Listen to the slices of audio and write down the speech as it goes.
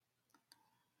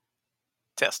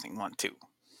Testing 1 2.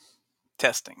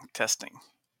 Testing.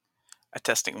 A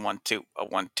testing 1 2. A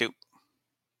 1 2.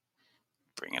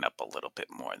 Bring it up a little bit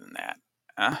more than that.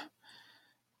 Huh? A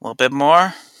little bit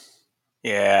more?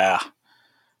 Yeah,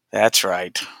 that's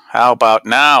right. How about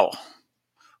now?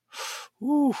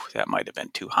 Ooh, that might have been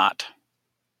too hot.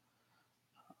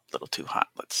 A little too hot.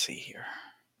 Let's see here.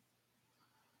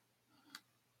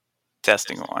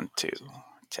 Testing 1 2.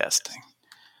 Testing.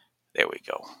 There we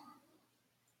go.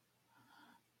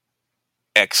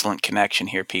 Excellent connection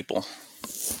here, people.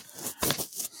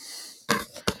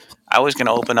 I was going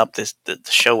to open up the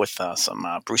show with some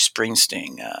Bruce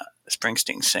Springsteen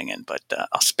singing, but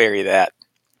I'll spare you that.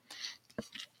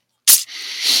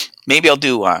 Maybe I'll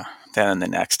do that in the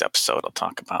next episode. I'll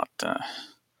talk about the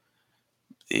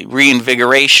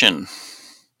reinvigoration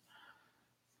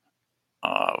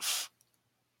of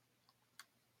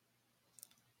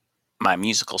my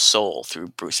musical soul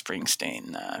through Bruce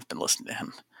Springsteen. I've been listening to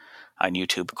him on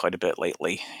YouTube quite a bit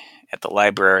lately at the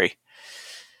library,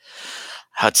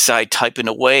 outside typing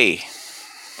away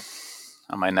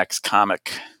on my next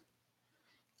comic.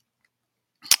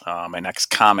 My next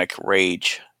comic,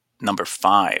 Rage number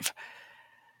 5,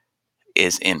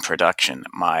 is in production.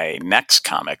 My next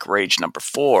comic, Rage number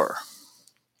 4,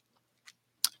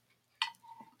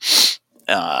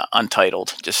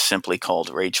 untitled, just simply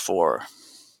called Rage 4,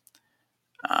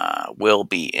 will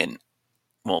be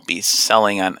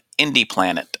selling on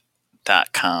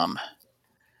indieplanet.com.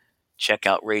 Check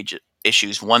out Rage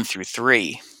issues 1 through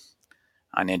 3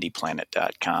 on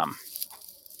indieplanet.com.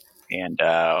 And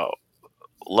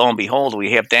lo and behold,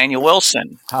 we have Daniel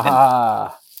Wilson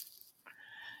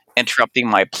interrupting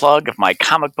my plug of my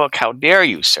comic book. How dare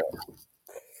you, sir?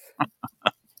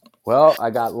 Well, I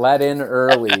got let in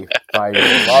early by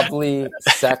your lovely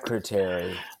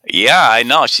secretary. Yeah, I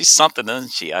know. She's something,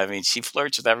 isn't she? I mean, she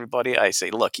flirts with everybody. I say,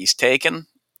 look, he's taken.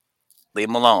 Leave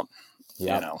him alone.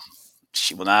 Yep. You know,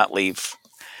 she will not leave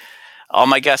all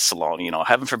my guests alone. You know,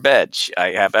 heaven forbid.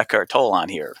 I have Eckhart Tolle on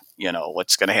here. You know,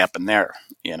 what's going to happen there?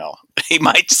 You know, he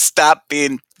might stop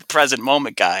being the present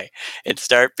moment guy and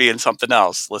start being something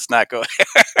else. Let's not go.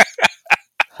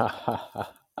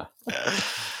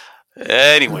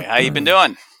 Anyway, how you been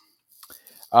doing?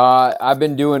 I've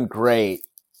been doing great.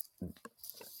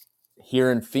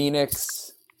 Here in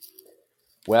Phoenix,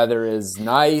 weather is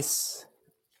nice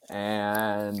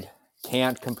and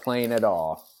can't complain at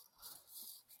all.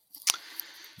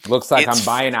 Looks like I'm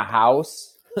buying a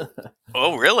house.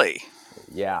 Oh, really?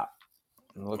 Yeah.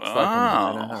 Looks like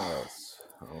I'm buying a house.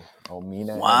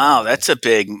 Mina. Wow, that's a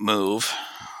big move.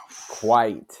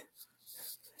 Quite.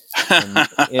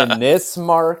 In this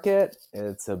market,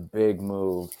 it's a big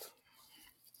move.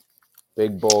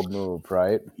 Big, bold move,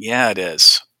 right? Yeah, it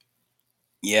is.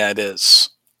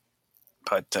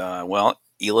 But, well,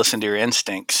 you listen to your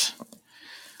instincts.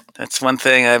 That's one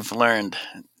thing I've learned.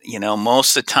 You know,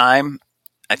 most of the time,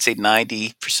 I'd say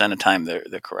 90% of the time they're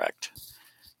correct.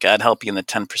 God help you in the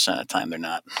 10% of the time they're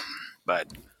not. But,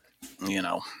 you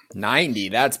know. 90,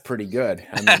 that's pretty good.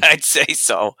 I mean, I'd say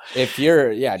so. If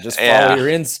you're, just follow your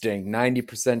instinct.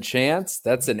 90% chance,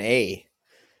 that's an A.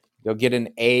 You'll get an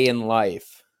A in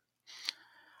life.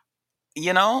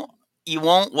 You know, you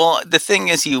won't. Well, the thing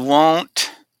is, you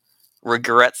won't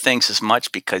regret things as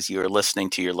much because you're listening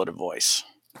to your little voice.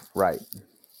 Right.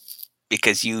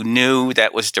 Because you knew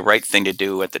that was the right thing to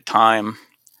do at the time.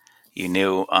 You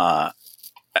knew,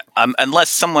 unless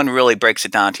someone really breaks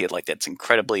it down to you like that's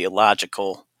incredibly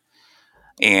illogical,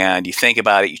 and you think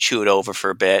about it, you chew it over for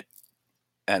a bit,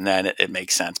 and then it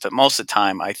makes sense. But most of the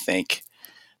time, I think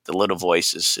the little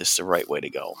voice is the right way to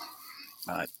go.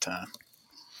 But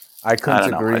I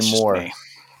couldn't agree more.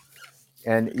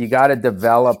 And you got to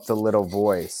develop the little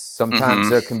voice.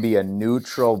 Sometimes there can be a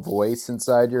neutral voice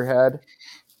inside your head.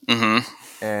 Mm-hmm.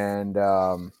 And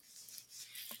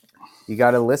you got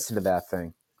to listen to that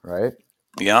thing, right?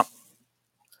 Yep.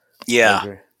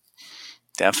 Yeah.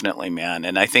 Definitely, man.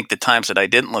 And I think the times that I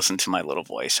didn't listen to my little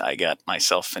voice, I got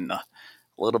myself in a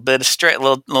little bit of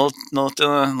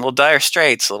little dire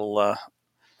straits, little,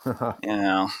 you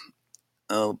know.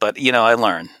 But you know, I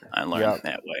learn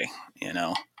that way. You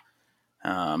know,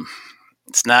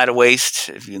 it's not a waste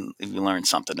if you learn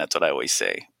something. That's what I always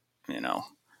say. You know.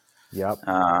 Yep.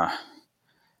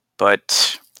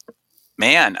 But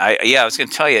man, I was going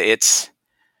to tell you, it's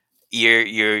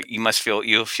you must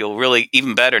feel really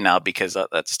even better now because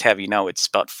let's just have you know it's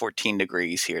about 14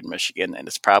 degrees here in Michigan, and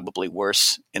it's probably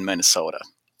worse in Minnesota.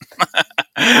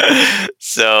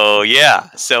 So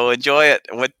enjoy it.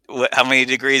 What how many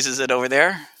degrees is it over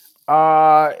there?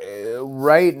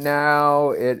 Right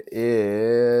now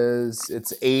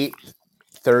it's 8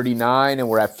 39, and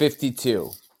we're at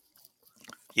 52.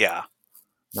 Yeah.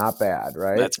 Not bad,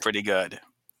 right? That's pretty good.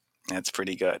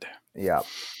 Yeah.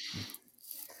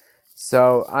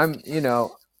 So I'm,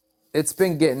 it's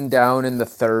been getting down in the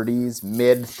 30s,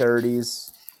 mid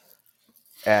 30s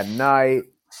at night.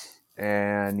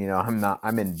 And,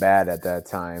 I'm in bed at that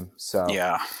time. So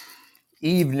Yeah.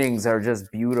 evenings are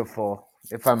just beautiful.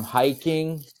 If I'm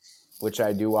hiking, which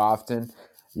I do often,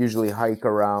 usually hike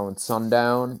around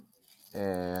sundown,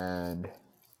 and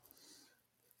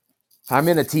I'm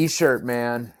in a t-shirt,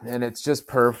 man, and it's just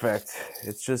perfect.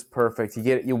 It's just perfect.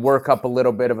 You work up a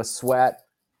little bit of a sweat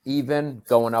even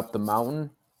going up the mountain.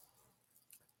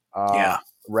 Yeah.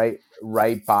 Right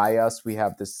by us, we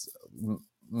have this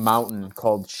mountain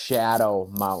called Shadow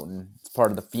Mountain. It's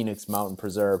part of the Phoenix Mountain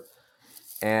Preserve.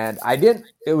 And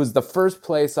it was the first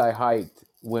place I hiked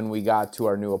when we got to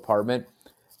our new apartment.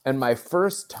 And my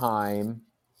first time,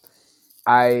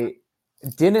 I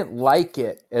didn't like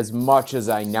it as much as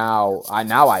I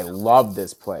love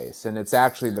this place. And it's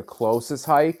actually the closest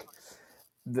hike.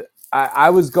 I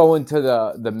was going to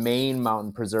the main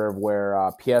mountain preserve where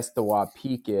Pièce de Wa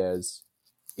Peak is,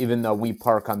 even though we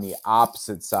park on the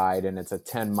opposite side and it's a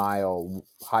 10-mile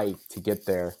hike to get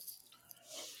there.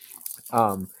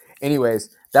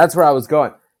 Anyways, that's where I was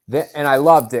going. And I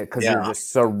loved it because you're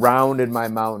just surrounded by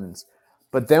mountains.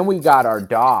 But then we got our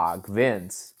dog,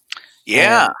 Vince.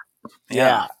 Yeah.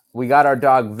 And we got our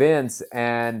dog, Vince.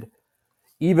 And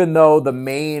even though the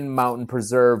main mountain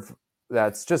preserve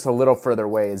that's just a little further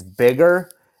away is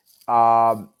bigger,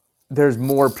 there's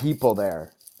more people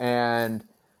there. And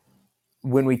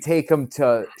when we take him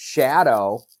to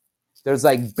Shadow, there's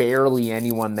like barely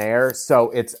anyone there.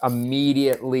 So it's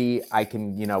immediately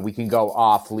we can go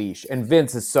off leash. And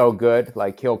Vince is so good.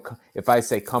 Like if I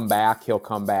say come back, he'll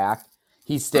come back.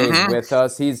 He stays with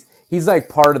us. He's like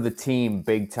part of the team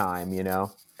big time,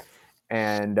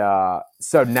 And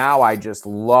so now I just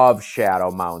love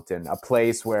Shadow Mountain, a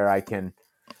place where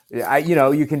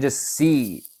you can just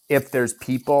see if there's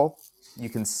people. You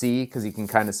can see because you can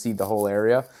kind of see the whole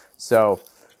area. So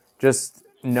just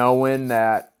knowing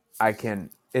that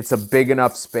it's a big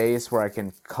enough space where I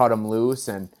can cut him loose,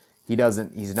 and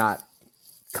he's not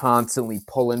constantly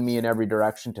pulling me in every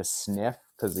direction to sniff,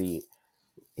 because he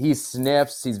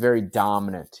sniffs. He's very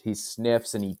dominant. He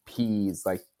sniffs and he pees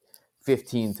like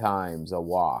 15 times a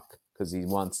walk because he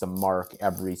wants to mark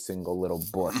every single little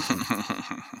bush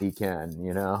he can,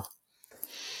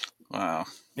 Wow.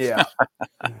 Yeah.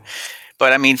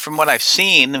 But I mean, from what I've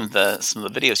seen in some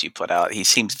of the videos you put out, he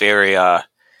seems very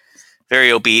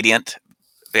very obedient,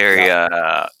 very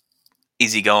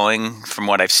easygoing from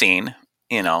what I've seen.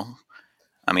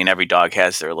 I mean, every dog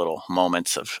has their little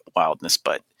moments of wildness,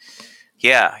 but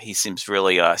yeah, he seems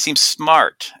really seems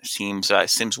smart. Seems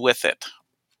with it.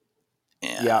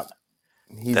 Yeah.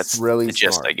 He's That's really the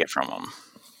gist smart. I get from him.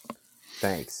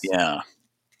 Thanks. Yeah.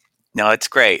 No, it's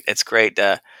great. It's great.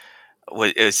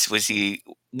 Was he?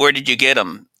 Where did you get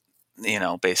him?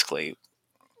 Basically,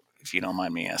 if you don't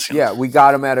mind me asking. Yeah, we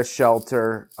got him at a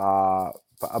shelter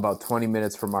about 20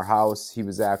 minutes from our house. He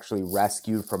was actually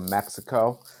rescued from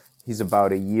Mexico. He's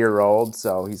about a year old,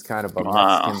 so he's kind of a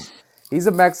Mexican. He's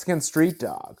a Mexican street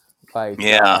dog.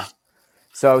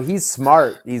 So he's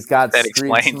smart. He's got that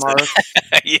street explains smarts.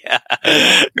 It. Yeah,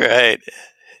 right.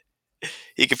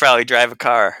 He could probably drive a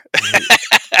car.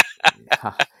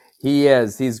 He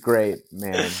is. He's great,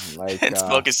 man. And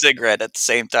smoke a cigarette at the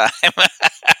same time.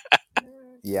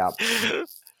 Yeah.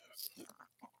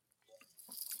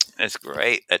 That's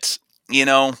great. Hey,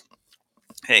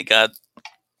 God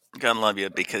love you,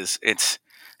 because it's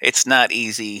not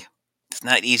easy. It's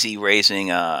not easy raising.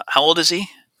 How old is he?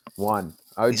 One.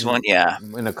 He's one. Yeah.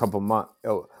 In a couple months.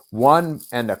 1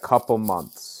 and a couple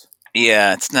months.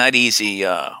 Yeah, it's not easy.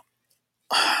 I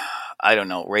don't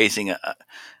know, raising a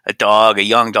dog, a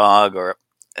young dog, or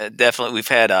definitely we've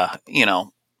had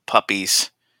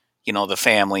puppies, the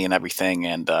family and everything,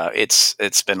 and it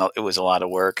was a lot of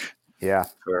work. Yeah.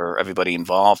 For everybody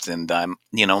involved, and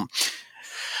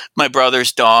my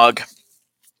brother's dog,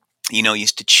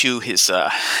 used to chew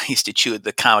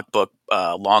the comic book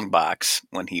long box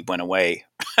when he went away.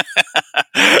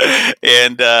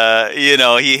 And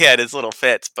he had his little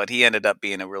fits, but he ended up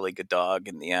being a really good dog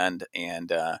in the end.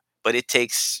 And but it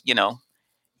takes,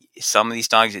 some of these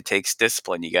dogs, it takes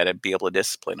discipline. You got to be able to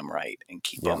discipline them right and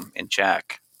keep them in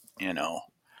check.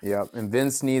 Yep. And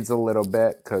Vince needs a little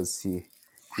bit because he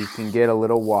can get a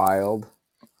little wild.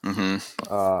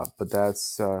 But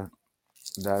that's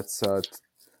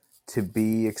to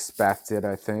be expected,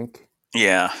 I think.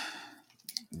 Yeah.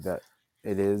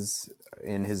 It is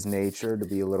in his nature to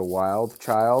be a little wild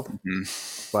child,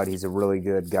 but he's a really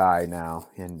good guy now,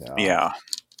 and Yeah,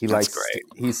 that's great.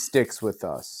 he sticks with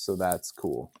us, so that's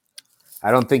cool.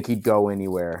 I don't think he'd go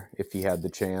anywhere if he had the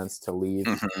chance to leave.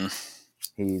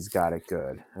 He's got it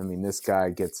good. I mean, this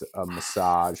guy gets a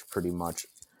massage pretty much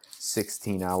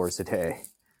 16 hours a day.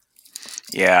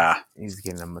 Yeah. He's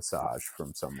getting a massage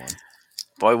from someone.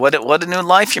 Boy, what a new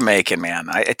life you're making, man!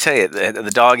 I tell you, the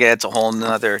dog adds a whole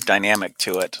nother dynamic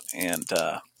to it, and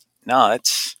no,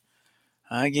 it's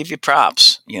I give you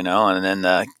props, and then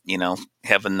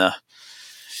having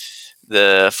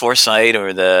the foresight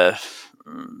or the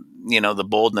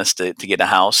boldness to get a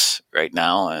house right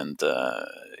now, and these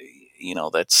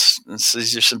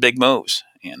are some big moves,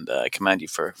 and I commend you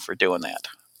for doing that.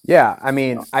 Yeah, I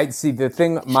mean, I see the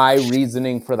thing. My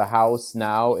reasoning for the house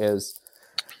now is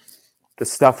the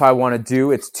stuff I want to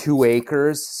do. It's 2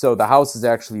 acres, so the house is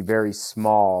actually very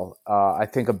small. I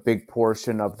think a big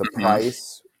portion of the Mm-hmm.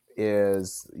 price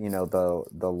is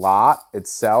the lot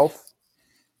itself,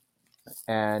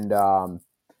 and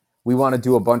we want to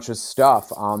do a bunch of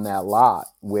stuff on that lot,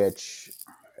 which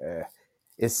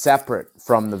is separate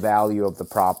from the value of the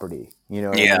property. You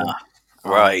know what I Yeah, mean?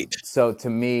 right. So to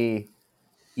me,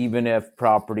 even if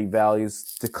property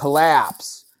values to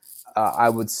collapse, I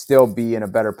would still be in a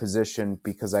better position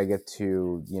because I get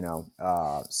to,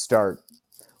 start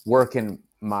working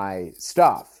my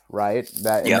stuff, right?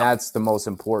 And Yeah, that's the most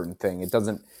important thing. It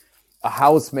doesn't. A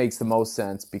house makes the most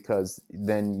sense because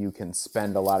then you can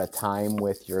spend a lot of time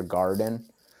with your garden,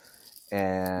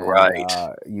 and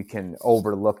right. you can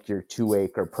overlook your 2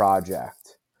 acre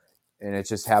project. And it's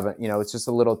just it's just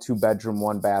a little 2 bedroom,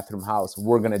 1 bathroom house.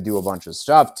 We're gonna do a bunch of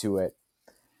stuff to it,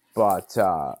 but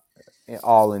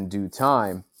all in due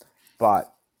time.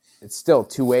 But it's still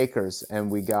 2 acres, and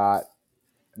we got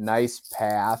a nice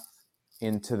path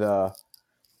into the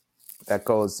that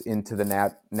goes into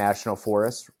the national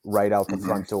forest right out the Hmm.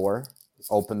 front door.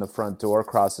 Open the front door,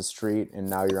 cross the street, and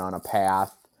now you're on a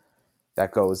path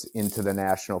that goes into the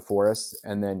national forest.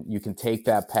 And then you can take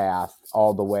that path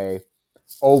all the way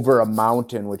over a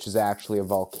mountain, which is actually a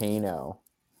volcano,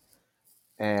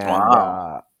 and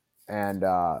Wow.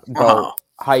 go Wow.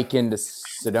 hike into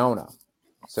Sedona.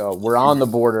 So we're on the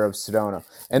border of Sedona,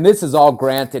 and this is all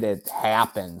granted. It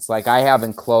happens. Like, I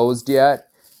haven't closed yet.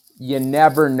 You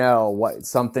never know what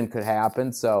something could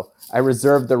happen. So I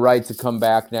reserve the right to come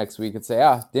back next week and say,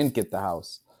 didn't get the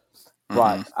house, Hmm.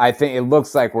 but I think it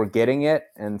looks like we're getting it,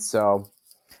 and so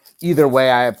either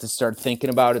way, I have to start thinking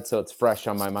about it so it's fresh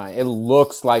on my mind. It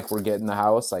looks like we're getting the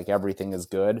house, like everything is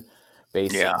good, Yeah.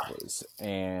 basically,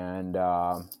 and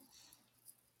I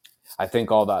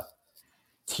think all the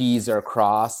T's are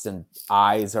crossed and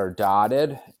I's are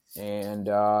dotted, and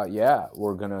yeah,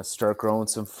 we're gonna start growing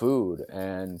some food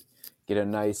and get a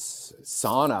nice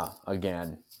sauna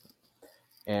again,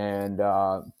 and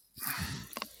have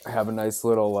a nice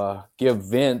little give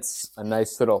Vince a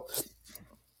nice little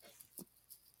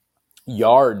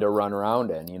yard to run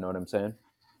around in. You know what I'm saying?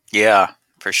 Yeah,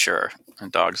 for sure.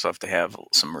 And dogs love to have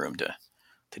some room to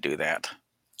do that.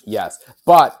 Yes,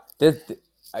 but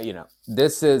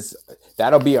this is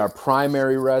that'll be our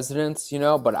primary residence,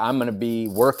 but I'm going to be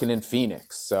working in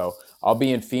Phoenix, so I'll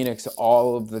be in Phoenix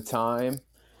all of the time,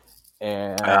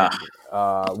 Ah,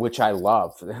 and which I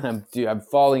love. I'm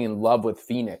falling in love with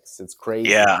Phoenix. It's crazy,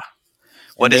 yeah.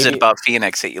 and What is it maybe about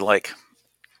Phoenix that you like?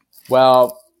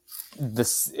 well,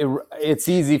 it's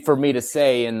easy for me to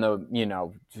say in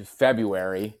the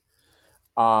February.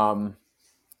 Um,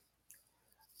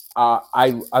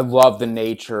 I love the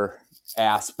nature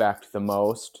aspect the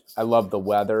most. I love the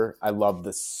weather. I love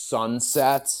the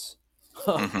sunsets.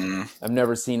 Hmm. I've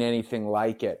never seen anything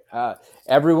like it.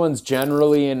 Everyone's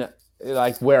generally in,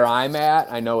 like, where I'm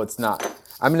at. I know it's not.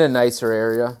 I'm in a nicer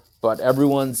area, but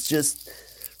everyone's just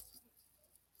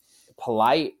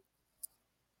polite,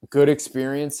 good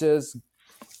experiences.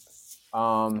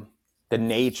 Um, the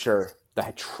nature,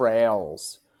 the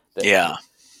trails, Yeah.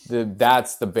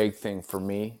 that's the big thing for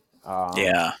me.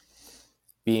 Yeah.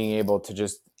 Being able to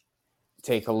just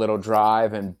take a little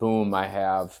drive and boom, I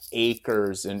have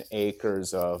acres and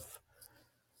acres of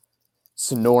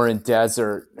Sonoran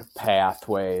desert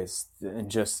pathways, and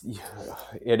just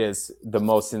it is the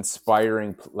most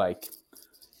inspiring. Like,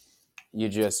 you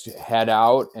just head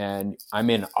out and I'm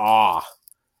in awe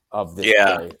of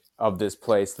Yeah. this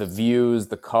place, the views,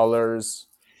 the colors,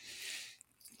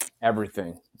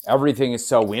 everything is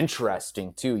so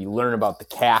interesting too. You learn about the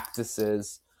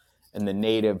cactuses and the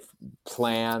native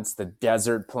plants, the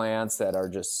desert plants that are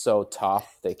just so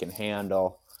tough. They can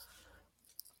handle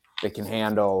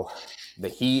the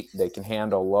heat, they can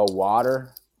handle low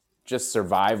water. just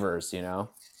survivors, you know?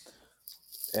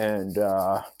 And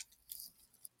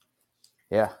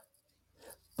yeah.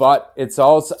 But it's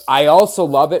also, I also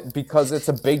love it because it's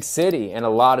a big city and a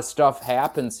lot of stuff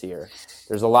happens here.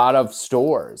 There's a lot of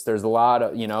stores. There's a lot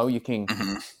of, you know, you can,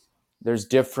 there's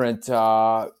different,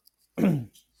 all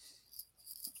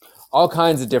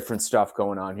kinds of different stuff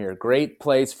going on here. Great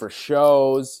place for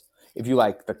shows. If you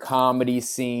like the comedy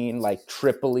scene, like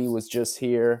Tripoli was just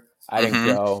here. I didn't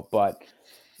go, but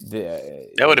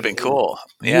that would have been cool.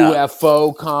 Yeah.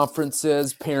 UFO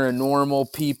conferences,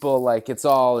 paranormal people, like it's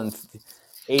all in.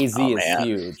 AZ Oh is man.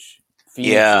 huge.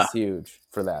 Phoenix Yeah. is huge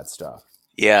for that stuff.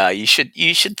 Yeah. You should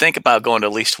think about going to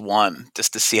at least one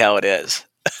just to see how it is.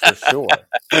 For sure.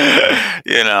 Yeah.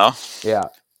 You know. Yeah.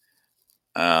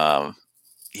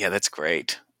 Yeah, that's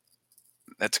great.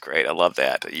 That's great. I love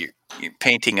that. You're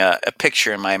painting a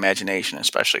picture in my imagination,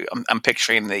 especially. I'm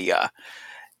picturing the.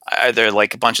 Are there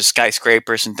like a bunch of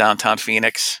skyscrapers in downtown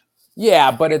Phoenix?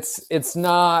 Yeah, but it's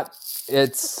not.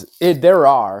 There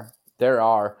are,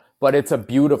 but it's a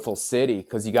beautiful city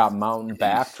because you got mountain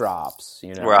backdrops.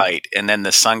 You know. Right, and then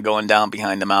the sun going down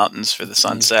behind the mountains for the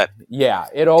sunset Yeah,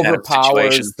 it kind of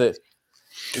situation. overpowers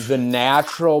the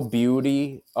natural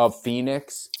beauty of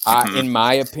Phoenix. In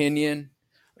my opinion,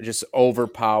 it just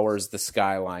overpowers the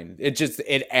skyline.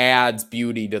 It adds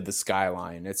beauty to the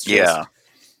skyline. It's just Yeah.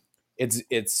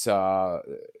 it's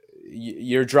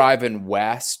you're driving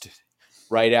west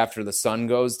right after the sun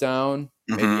goes down,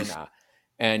 maybe in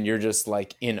and you're just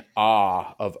like in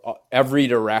awe of every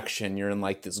direction. You're in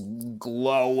like this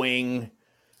glowing,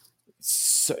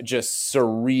 just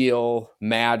surreal,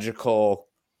 magical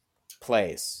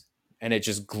place, and it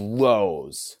just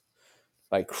glows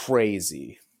like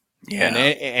crazy. Yeah. And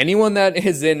anyone that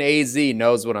is in AZ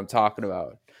knows what I'm talking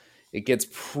about. It gets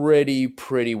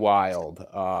pretty wild.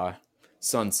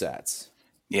 Sunsets.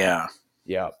 Yeah.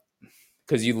 Yep.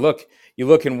 Because you look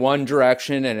in one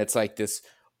direction and it's like this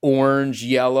orange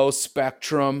yellow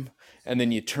spectrum, and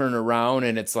then you turn around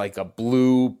and it's like a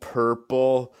blue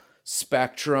purple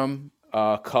spectrum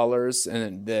colors,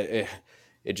 and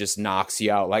it just knocks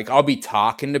you out. Like I'll be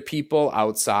talking to people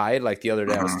outside. Like the other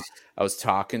day, I was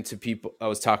talking to people. I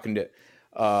was talking to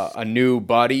a new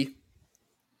buddy,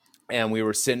 and we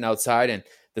were sitting outside, and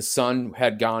the sun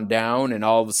had gone down, and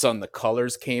all of a sudden the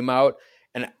colors came out,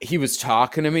 and he was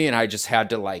talking to me, and I just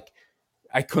had to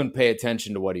I couldn't pay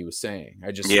attention to what he was saying.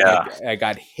 I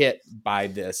got hit by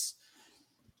this.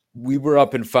 We were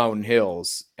up in Fountain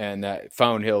Hills, and that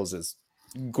Fountain Hills is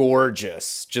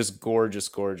gorgeous, just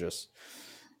gorgeous.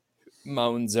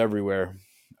 Mountains everywhere.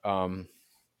 You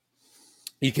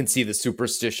can see the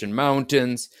Superstition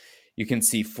Mountains. You can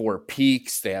see Four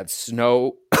Peaks. They had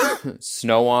snow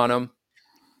on them.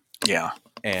 Yeah.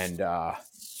 And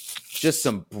just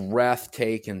some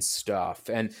breathtaking stuff.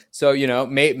 And so, you know,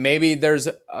 maybe there's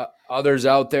others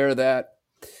out there that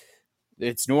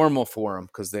it's normal for them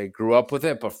because they grew up with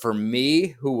it. But for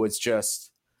me, who was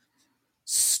just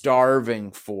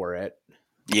starving for it,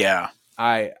 Yeah.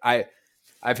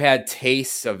 I've had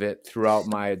tastes of it throughout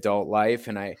my adult life,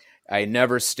 and I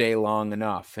never stay long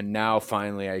enough. And now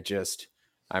finally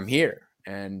I'm here.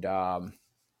 And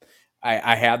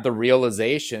I had the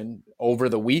realization over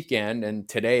the weekend, and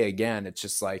today again, it's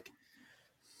just like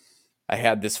I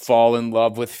had this fall in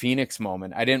love with Phoenix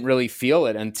moment. I didn't really feel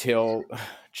it until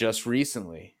just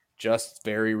recently, just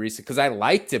very recent, because I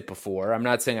liked it before. I'm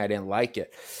not saying I didn't like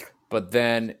it, but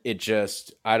then it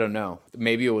just, I don't know.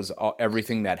 Maybe it was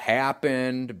everything that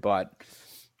happened, but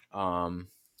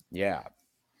yeah,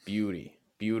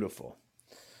 beautiful.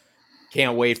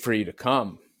 Can't wait for you to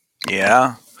come.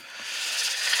 Yeah.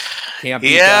 Can't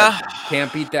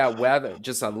beat that weather.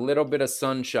 Just a little bit of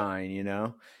sunshine, you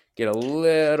know. Get a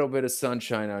little bit of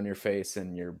sunshine on your face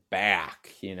and you're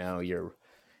back, you know. You're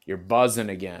buzzing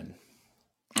again.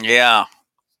 Yeah.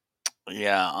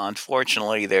 Yeah.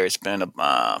 Unfortunately, there's been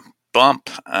a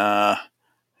bump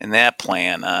in that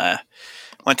plan.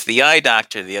 Went to the eye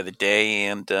doctor the other day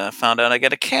and found out I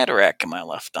got a cataract in my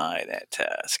left eye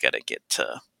that's got to get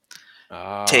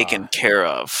taken care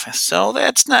of. So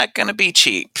that's not going to be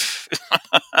cheap.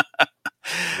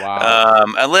 Wow.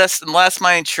 Unless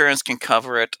my insurance can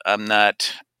cover it, I'm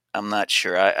not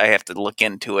sure. I have to look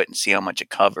into it and see how much it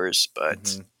covers.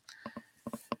 But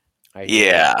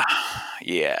yeah.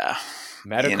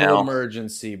 Medical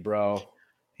emergency, bro.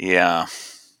 Yeah.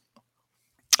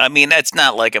 I mean, that's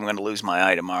not like I'm going to lose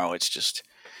my eye tomorrow. It's just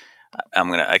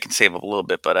I can save up a little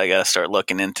bit, but I got to start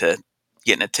looking into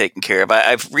getting it taken care of.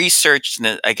 I've researched,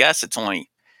 and I guess it's only,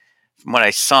 from what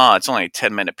I saw, it's only a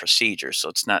 10-minute procedure,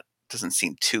 so doesn't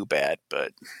seem too bad.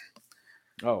 But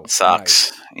Oh,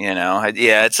 sucks. nice.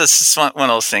 Yeah, it's just one of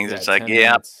those things. Yeah, It's like, 10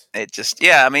 yeah, minutes. it just,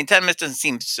 yeah. I mean, 10 minutes doesn't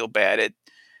seem so bad. It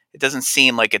doesn't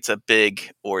seem like it's a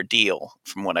big ordeal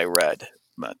from what I read,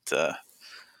 but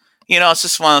it's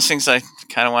just one of those things I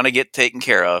kind of want to get taken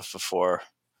care of before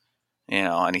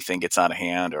anything gets out of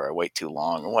hand or I wait too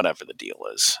long or whatever the deal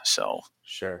is. So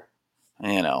Sure.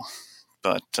 you know,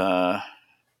 but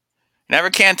never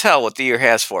can tell what the year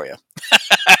has for you.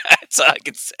 That's all I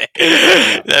can say.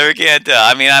 Yeah. Never can tell.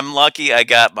 I mean, I'm lucky. I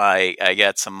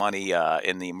got some money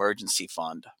in the emergency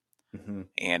fund, Mm-hmm.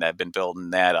 and I've been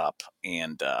building that up.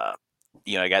 And I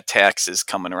got taxes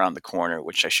coming around the corner,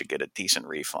 which I should get a decent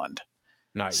refund.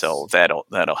 So Nice.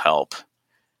 that'll help.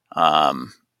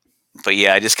 Um, but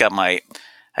yeah, I just got my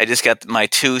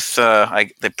tooth.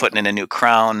 They're putting in a new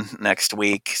crown next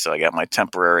week, so I got my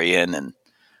temporary in, and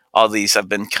all these I've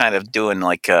been kind of doing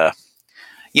like the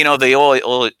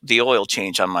oil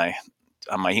change on my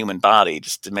human body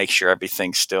just to make sure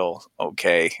everything's still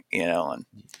okay, and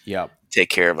Yep. take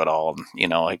care of it all.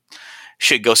 I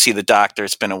should go see the doctor.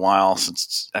 It's been a while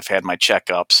since I've had my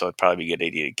checkup, so it'd probably be a good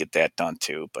idea to get that done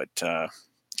too. But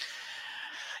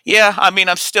yeah, I mean,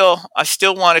 I still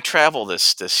want to travel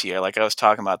this year. Like I was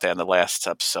talking about that in the last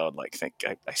episode. Like,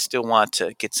 I still want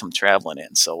to get some traveling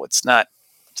in. So it's not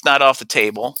off the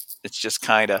table. It's just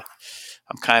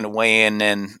I'm kind of weighing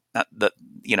in the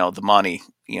money,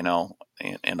 and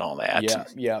all that. Yep.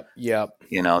 Yep.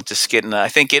 Yep. Just getting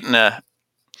an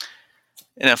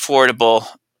affordable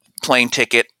plane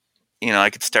ticket. I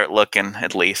could start looking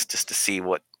at least just to see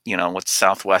what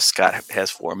Southwest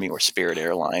has for me, or Spirit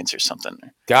Airlines or something,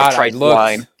 or God, I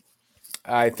Priceline. looked.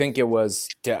 I think it was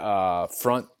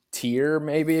Frontier,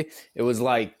 maybe. It was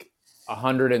like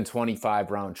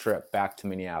 125 round trip back to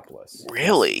Minneapolis.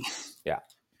 Really? Yeah.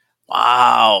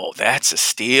 Wow, that's a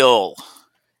steal.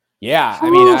 Yeah. I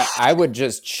mean, Whew. I would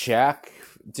just check,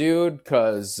 dude,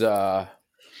 because,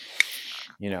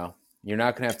 you're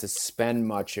not going to have to spend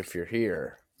much if you're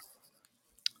here.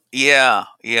 Yeah,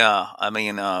 yeah. I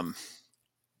mean,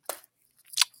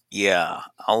 yeah.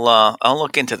 I'll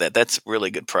look into that. That's a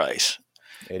really good price.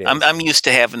 It I'm is. I'm used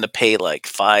to having to pay like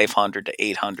 500 to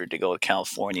 800 to go to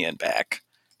California and back.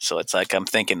 So it's like I'm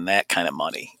thinking that kind of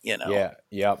money. Yeah.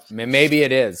 Yep. Maybe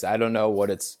it is. I don't know what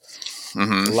it's. A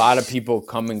Hmm. lot of people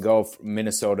come and go from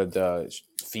Minnesota to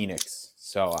Phoenix.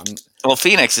 So I'm. Well,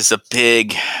 Phoenix is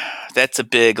that's a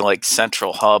big like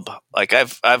central hub. Like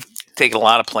I've taken a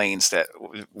lot of planes that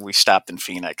we stopped in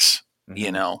Phoenix. You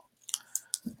Mhm. know,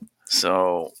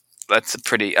 so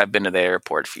I've been to the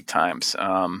airport a few times.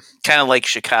 Kind of like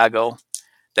Chicago.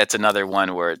 That's another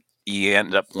one where you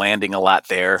end up landing a lot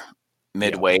there, Yeah.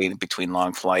 midway between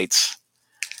long flights.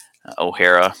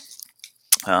 O'Hara.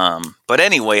 But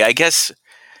anyway, I guess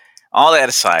all that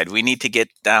aside, we need to get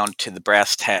down to the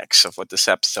brass tacks of what this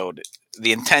episode,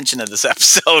 the intention of this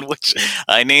episode, which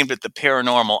I named it the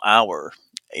Paranormal Hour.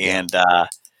 Yeah. And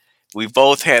we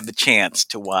both had the chance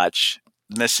to watch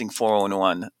Missing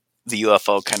 411, the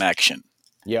UFO Connection.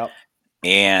 Yep.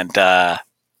 And,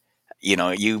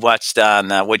 you watched on,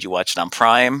 what'd you watch it on,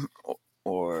 Prime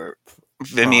or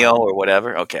Vimeo Prime. or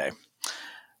whatever? Okay.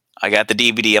 I got the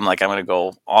DVD. I'm like, I'm gonna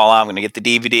go all out. I'm gonna get the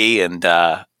DVD, and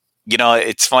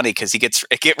it's funny because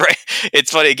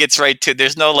It's funny. It gets right to.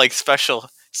 There's no like special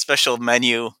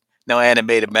menu, no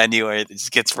animated menu, or it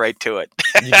just gets right to it.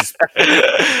 You just.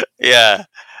 Yeah,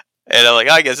 and I'm like,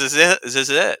 I guess this is it. This is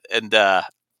it. And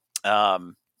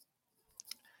um,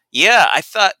 yeah, I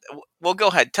thought. Well, go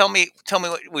ahead. Tell me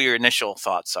what your initial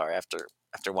thoughts are after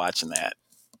watching that.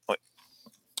 What,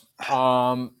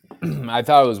 I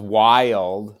thought it was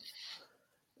wild,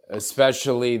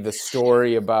 especially the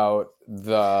story about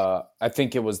I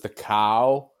think it was the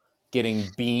cow getting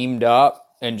beamed up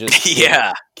and just get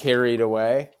yeah, carried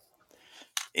away.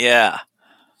 yeah.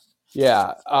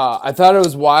 Yeah, I thought it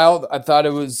was wild. I thought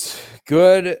it was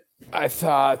good. I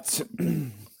thought,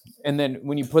 and then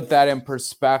when you put that in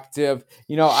perspective,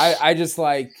 I just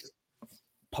like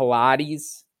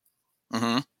Pilates.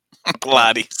 Mm-hmm. and,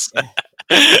 Pilates.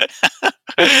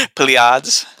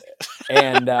 Pleiades.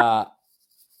 and I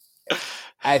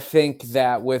think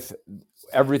that with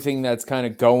everything that's kind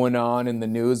of going on in the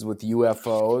news with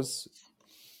UFOs,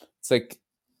 it's like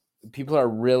people are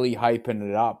really hyping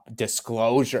it up.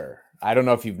 Disclosure. I don't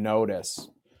know if you've noticed,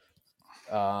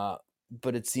 but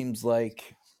it seems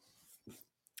like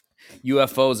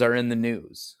UFOs are in the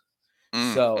news.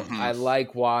 So Mm-hmm. I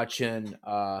like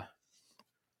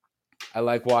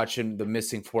watching the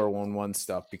missing 411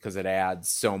 stuff because it adds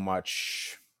so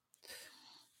much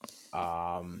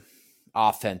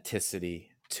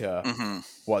authenticity to Mm-hmm.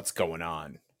 what's going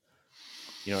on.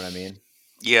 You know what I mean?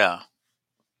 Yeah.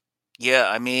 Yeah,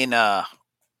 I mean,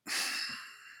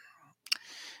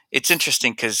 it's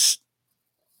interesting because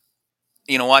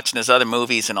watching his other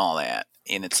movies and all that,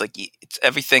 and it's like it's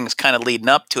everything's kind of leading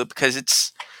up to it because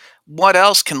it's what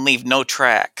else can leave no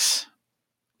tracks?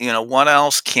 What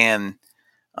else can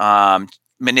um,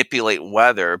 manipulate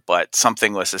weather, but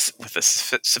something with a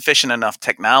sufficient enough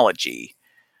technology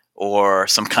or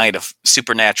some kind of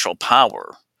supernatural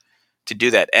power to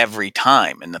do that every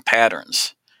time in the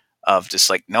patterns of just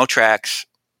like no tracks.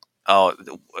 Oh,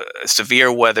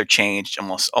 severe weather change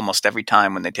almost every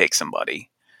time when they take somebody.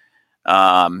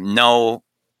 No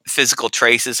physical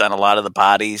traces on a lot of the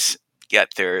bodies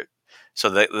yet. So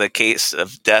the case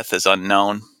of death is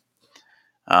unknown.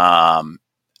 I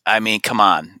mean, come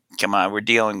on. We're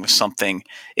dealing with something.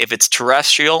 If it's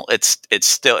terrestrial,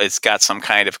 it's got some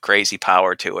kind of crazy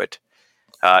power to it.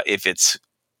 If it's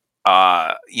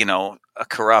a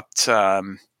corrupt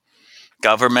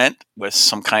government with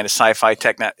some kind of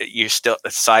you're still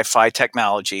sci-fi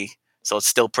technology, so it's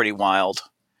still pretty wild.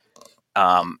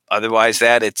 Otherwise,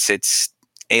 that it's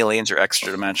aliens or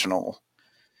extra dimensional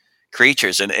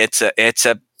creatures, and it's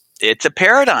a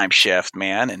paradigm shift,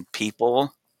 man. And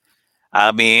people,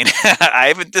 I mean, I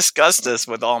haven't discussed this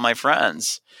with all my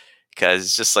friends because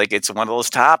it's just like it's one of those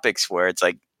topics where it's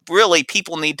like really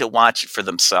people need to watch it for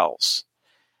themselves.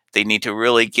 They need to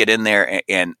really get in there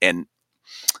and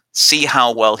see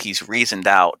how well he's reasoned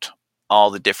out all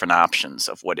the different options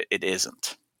of what it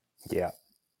isn't. Yeah.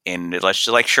 And let's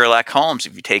like Sherlock Holmes,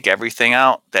 if you take everything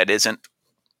out that isn't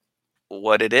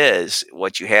what it is,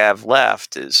 what you have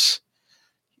left is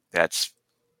that's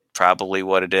probably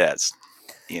what it is,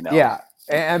 you know. Yeah.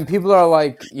 And people are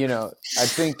like, I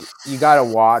think you got to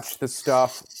watch the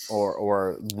stuff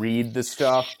or read the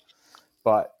stuff.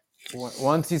 But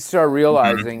once you start Mm-hmm.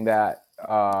 realizing that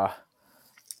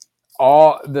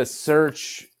all the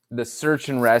search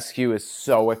and rescue is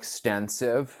so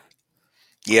extensive,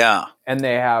 Yeah, and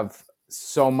they have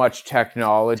so much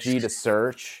technology to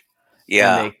search, and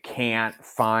yeah, they can't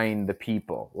find the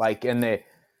people. Like, and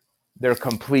they're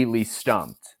completely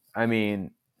stumped. I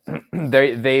mean,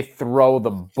 they throw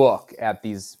the book at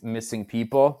these missing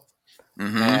people,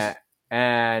 mm-hmm.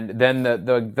 and then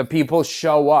the people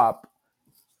show up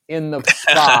in the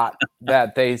spot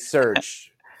that they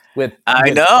search with I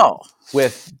with know.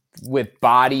 with with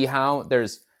body hound.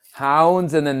 There's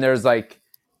hounds, and then there's like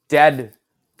dead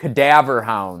cadaver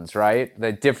hounds, right?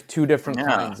 Two different Yeah,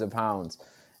 kinds of hounds,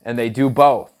 and they do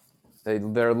both.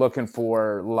 They're looking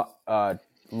for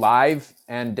live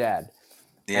and dead,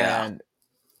 yeah, and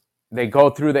they go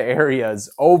through the areas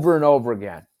over and over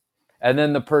again. And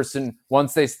then the person,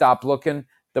 once they stop looking,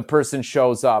 the person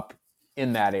shows up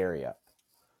in that area.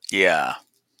 yeah,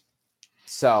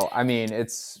 So, I mean,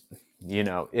 it's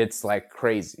like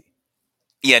crazy.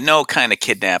 yeah. No kind of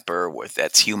kidnapper with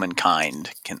that's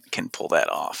humankind can pull that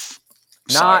off.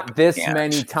 Sorry, Not but this can't.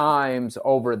 many times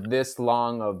over this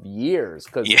long of years,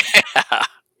 because Yeah,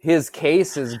 his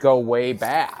cases go way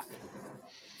back.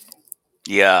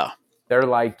 yeah, They're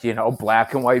like,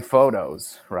 black and white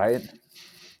photos, right?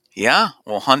 yeah.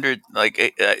 Well, 100 like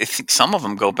I think some of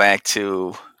them go back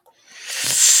to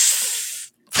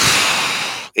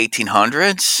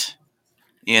 1800s.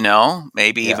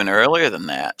 Maybe Yeah. even earlier than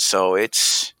that. So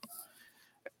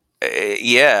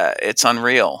yeah, it's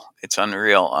unreal. It's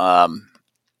unreal.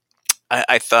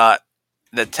 I thought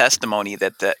the testimony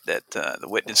that the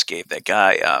witness gave, that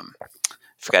guy, I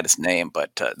forgot his name,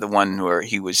 but the one where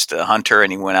he was the hunter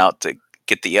and he went out to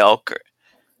get the elk,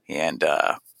 and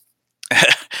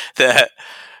that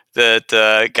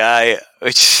guy,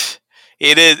 which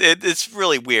it's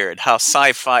really weird how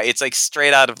sci-fi. It's like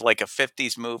straight out of like a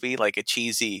 '50s movie, like a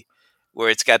cheesy, where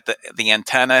it's got the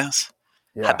antennas,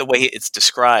 Yeah. the way it's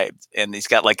described, and he's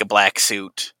got like a black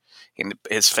suit, and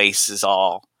his face is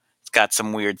all. It's got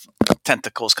some weird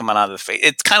tentacles coming out of the face.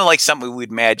 It's kind of like something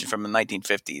we'd imagine from a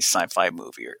 1950s sci-fi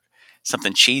movie or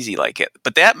something cheesy like it.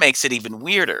 But that makes it even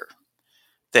weirder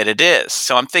that it is.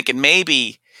 So I'm thinking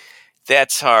maybe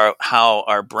that's how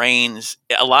our brains.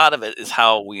 A lot of it is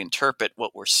how we interpret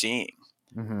what we're seeing,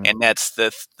 Mm-hmm. and that's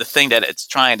the thing that it's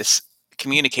trying to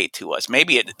communicate to us.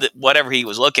 Maybe whatever he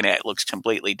was looking at looks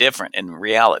completely different in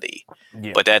reality,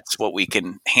 Yeah. but that's what we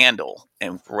can handle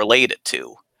and relate it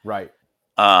to. Right.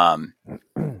 Um,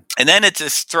 and then it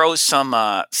just throws some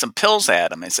pills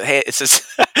at him and says, "Hey, it says,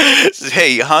 it says,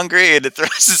 hey, you hungry?" And it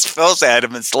throws his pills at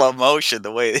him in slow motion.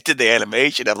 The way they did the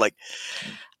animation, I'm like,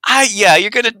 yeah,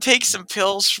 you're gonna take some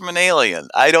pills from an alien.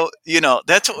 I don't,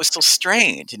 that's what was so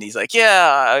strange. And he's like,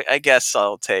 yeah, I guess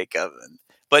I'll take them.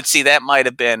 But see, that might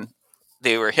have been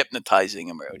they were hypnotizing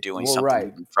him or doing Well, something right.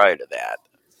 even prior to that.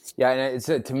 Yeah, and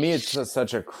to me, it's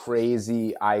such a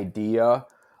crazy idea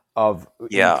of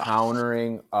Yeah.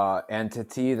 encountering an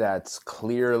entity that's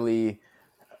clearly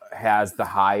has the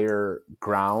higher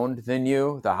ground than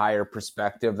you, the higher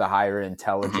perspective, the higher Hmm.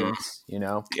 intelligence, you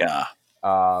know? Yeah.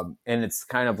 And it's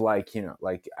kind of like, you know,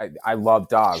 like I love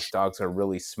dogs. Dogs are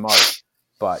really smart,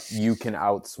 but you can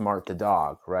outsmart the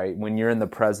dog, right? When you're in the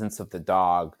presence of the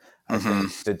dog, I Hmm.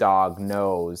 think the dog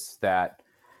knows that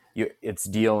it's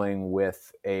dealing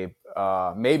with a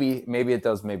maybe it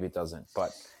does, maybe it doesn't,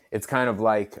 but it's kind of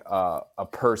like a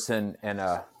person and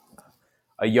a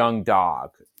young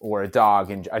dog, or a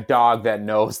dog that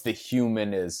knows the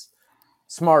human is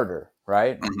smarter,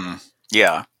 right? Hmm.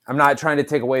 Yeah. I'm not trying to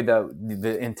take away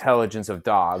the intelligence of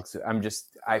dogs.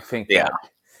 I think Yeah. that,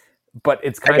 but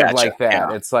it's I kind of gotcha. like that.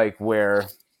 Yeah. It's like where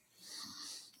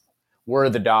we're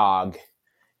the dog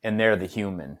and they're the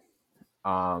human.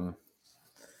 Um,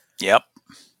 Yep.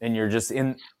 and you're just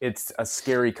in, it's a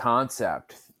scary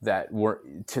concept that we're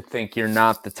to think you're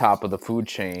not the top of the food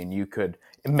chain. You could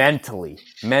mentally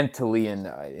and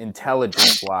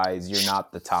intelligence wise, you're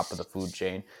not the top of the food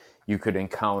chain. You could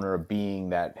encounter a being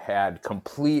that had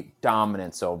complete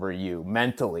dominance over you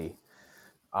mentally,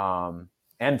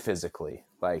 and physically.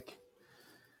 Like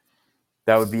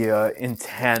that would be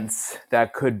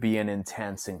that could be an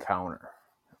intense encounter.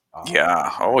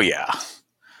 Yeah. Oh, Right. yeah.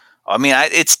 I mean,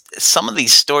 it's some of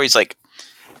these stories, like,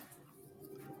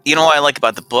 what I like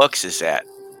about the books is that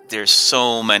there's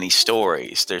so many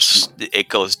stories. It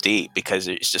goes deep because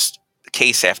it's just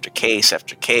case after case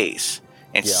after case.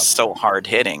 It's Yeah. so hard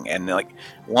hitting, and like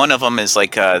one of them is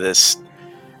like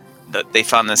they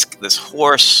found this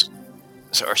horse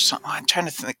or something. I'm trying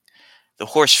to think. The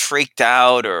horse freaked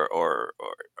out, or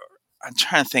I'm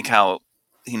trying to think how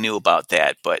he knew about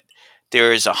that. But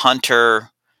there is a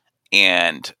hunter,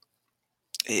 and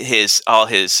his all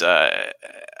his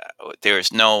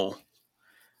there's no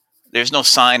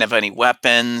sign of any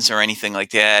weapons or anything like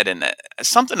that, and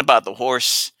something about the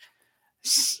horse.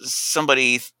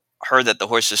 Somebody heard that the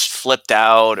horse just flipped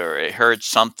out, or it heard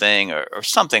something, or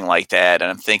something like that. And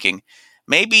I'm thinking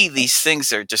maybe these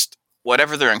things are just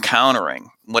whatever they're encountering,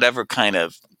 whatever kind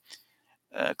of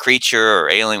creature or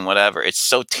alien, whatever. It's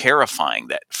so terrifying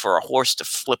that for a horse to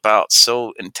flip out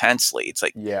so intensely, it's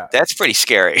like Yeah. that's pretty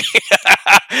scary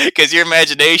because your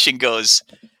imagination goes,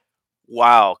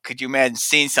 wow, could you imagine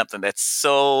seeing something that's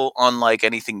so unlike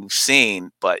anything you've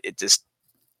seen, but it just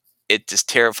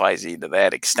terrifies you to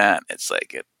that extent. It's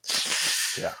like it,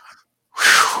 Yeah.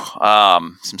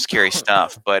 some scary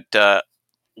stuff. But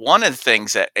one of the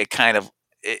things that it kind of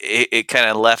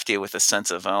left you with a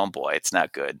sense of, oh boy, it's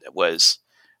not good, was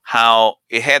how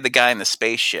it had the guy in the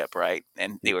spaceship, right?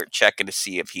 And they were checking to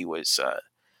see if he was,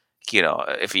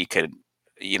 if he could,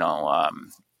 you know,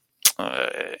 um,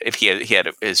 if he had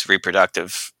his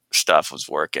reproductive stuff was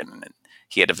working, and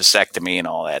he had a vasectomy and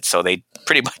all that. So they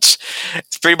pretty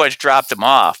much dropped him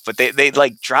off, but they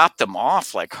like dropped him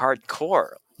off like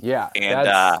hardcore, Yeah. and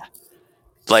That's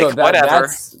so like whatever.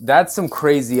 that's some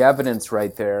crazy evidence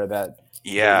right there that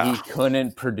Yeah. he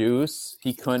couldn't produce.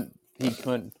 He couldn't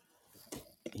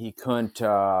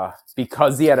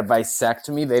because he had a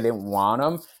vasectomy, they didn't want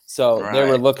him. So they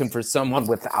were Right. looking for someone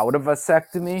without a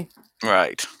vasectomy.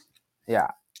 Right. Yeah.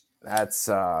 That's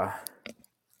I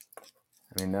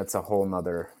mean, that's a whole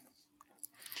nother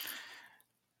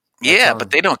that's Yeah, but on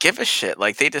they don't give a shit.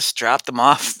 Like they just dropped them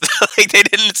off. Like they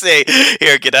didn't say,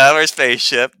 "Here, get out of our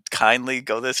spaceship. Kindly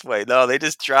go this way." No, they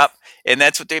just drop, and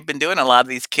that's what they've been doing. A lot of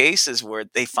these cases where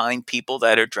they find people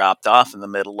that are dropped off in the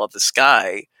middle of the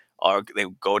sky, or they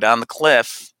go down the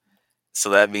cliff. So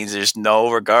that means there's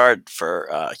no regard for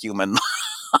human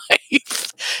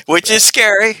life, which yeah. is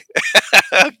scary.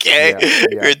 Okay, Yeah.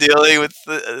 Yeah. you're dealing with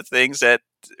things that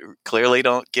clearly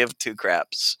don't give two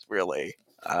craps, really.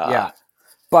 Uh, Yeah.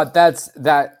 But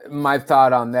my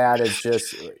thought on that is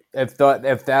just if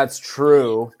that's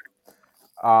true,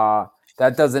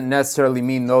 that doesn't necessarily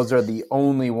mean those are the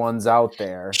only ones out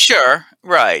there, Sure,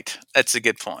 right. That's a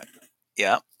good point.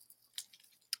 Yeah,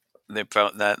 they're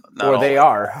probably not or they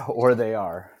always. are, or they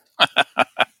are.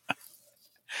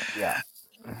 Yeah.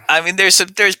 I mean, there's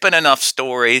been enough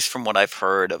stories from what I've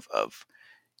heard of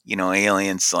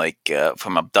aliens, like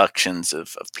from abductions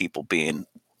of people being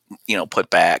put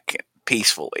back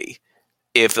peacefully,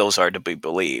 if those are to be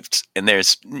believed. And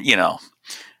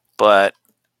but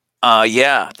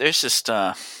yeah, there's just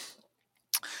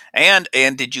and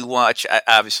did you watch?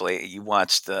 Obviously, you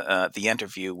watched the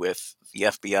interview with the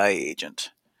FBI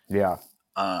agent, Yeah.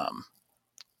 um,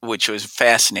 which was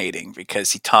fascinating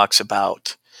because he talks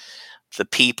about the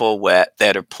people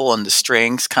that are pulling the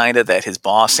strings, kind of that his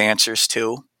boss answers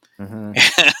to, Mm-hmm.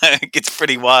 It gets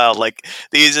pretty wild. Like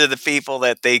these are the people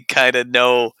that they kind of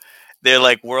know. They're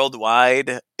like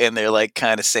worldwide, and they're like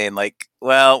kind of saying like,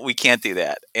 "Well, we can't do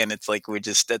that," and it's like we're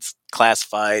just that's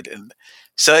classified, and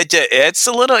so it's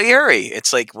a little eerie.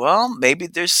 It's like, well, maybe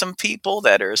there's some people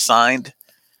that are assigned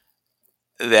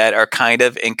that are kind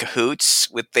of in cahoots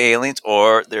with the aliens,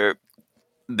 or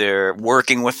they're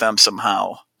working with them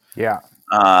somehow. Yeah.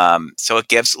 So it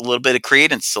gives a little bit of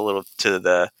credence to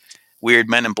the weird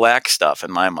Men in Black stuff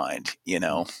in my mind.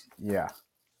 Yeah.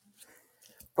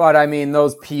 But I mean,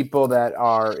 those people that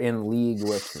are in league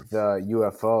with the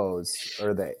UFOs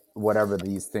or the whatever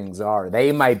these things are,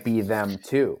 they might be them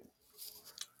too.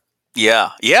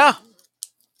 Yeah, yeah,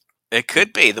 it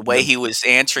could be the way The he was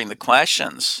answering the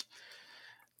questions.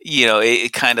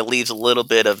 It kind of leaves a little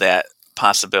bit of that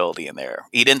possibility in there.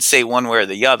 He didn't say one way or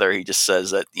the other. He just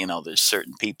says that there's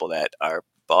certain people that our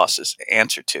bosses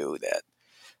answer to that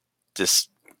just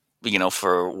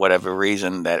for whatever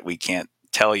reason that we can't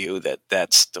tell you that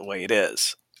that's the way it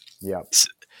is. Yep.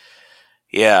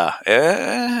 Yeah,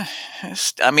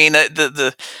 I mean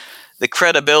the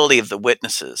credibility of the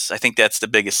witnesses. I think that's the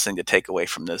biggest thing to take away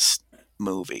from this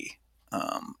movie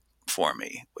for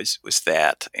me was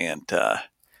that, and the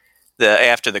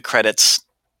after the credits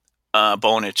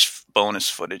bonus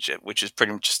footage, which is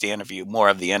pretty much just the interview, more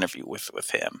of the interview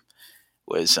with him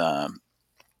was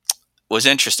was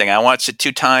interesting. I watched it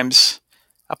 2 times.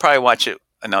 I'll probably watch it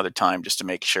another time just to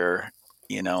make sure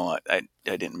I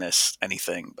didn't miss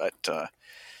anything. But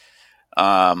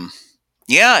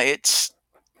yeah, it's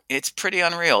pretty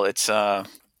unreal. It's I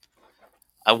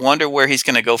wonder where he's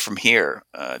going to go from here,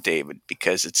 David,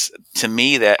 because it's to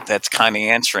me that's kind of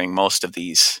answering most of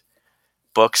these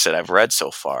books that I've read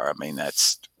so far. I mean,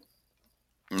 that's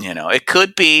it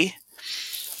could be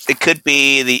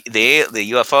the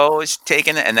UFO is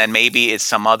taken, and then maybe it's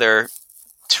some other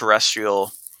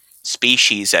terrestrial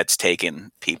species that's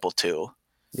taken people too.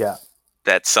 Yeah.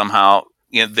 That somehow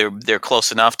they're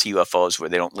close enough to UFOs where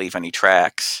they don't leave any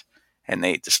tracks, and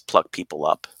they just pluck people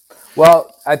up.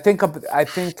 Well, I think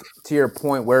to your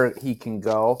point where he can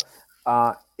go,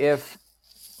 if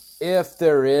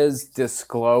there is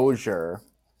disclosure,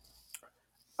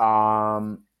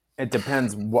 it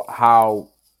depends how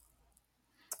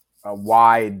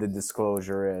wide the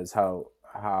disclosure is,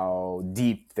 how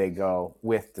deep they go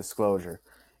with disclosure.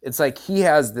 It's like he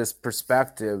has this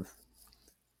perspective.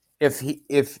 If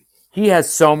he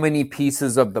has so many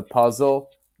pieces of the puzzle,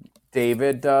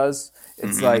 David does.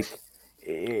 It's Mm-hmm. like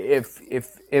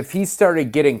if he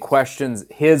started getting questions,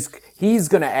 he's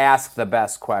going to ask the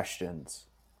best questions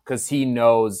because he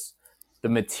knows the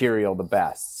material the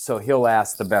best. So he'll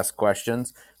ask the best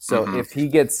questions. So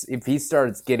Mm-hmm. if he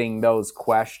starts getting those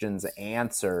questions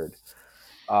answered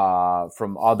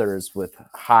from others with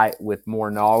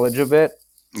more knowledge of it,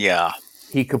 Yeah.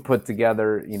 he could put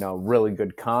together really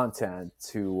good content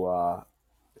to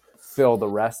fill the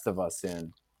rest of us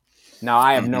in. Now,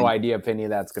 I have no Mm-hmm. idea if any of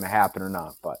that's going to happen or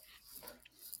not, but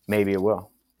maybe it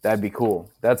will. That'd be cool.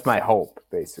 That's my hope,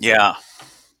 basically. Yeah.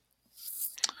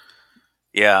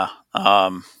 Yeah.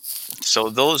 So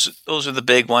those are the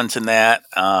big ones in that.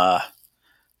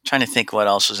 Trying to think what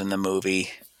else was in the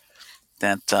movie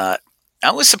that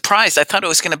I was surprised. I thought it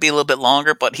was going to be a little bit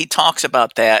longer, but he talks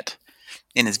about that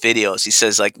in his videos. He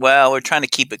says like, "Well, we're trying to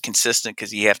keep it consistent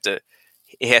because it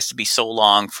has to be so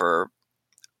long for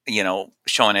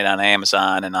showing it on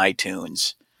Amazon and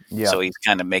iTunes. Yeah. So he's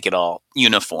kind of make it all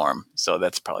uniform. So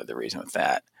that's probably the reason with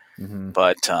that. Mm-hmm.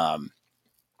 But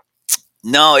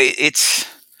no, it's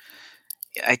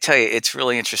I tell you, it's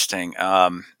really interesting.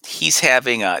 He's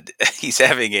having a he's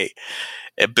having a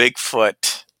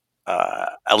Bigfoot,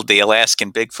 the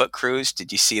Alaskan Bigfoot cruise.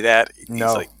 Did you see that? He's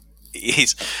No. like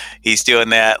he's he's doing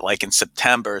that like in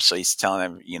September. So he's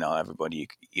telling everybody,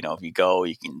 if you go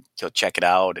check it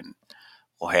out, and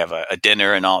we'll have a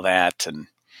dinner and all that. And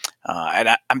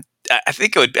I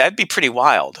think that'd be pretty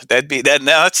wild.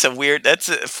 That's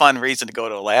a fun reason to go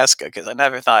to Alaska, because I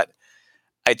never thought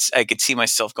I could see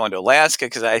myself going to Alaska,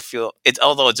 because I feel it's,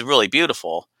 although it's really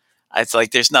beautiful, it's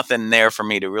like there's nothing there for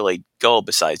me to really go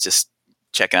besides just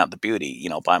checking out the beauty,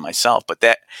 by myself. But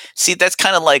that's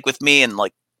kind of like with me and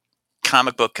like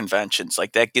comic book conventions,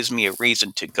 like that gives me a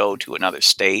reason to go to another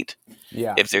state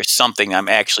Yeah. if there's something I'm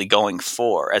actually going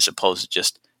for, as opposed to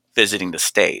just visiting the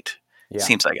state. Yeah.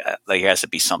 Seems like it has to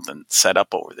be something set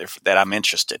up over there that I'm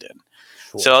interested in.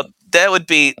 Sure. So that would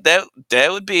be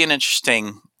an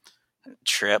interesting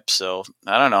trip. So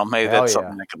I don't know, maybe Hell that's yeah.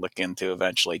 something I could look into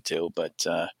eventually too.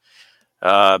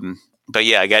 Um, but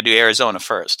yeah, I got to do Arizona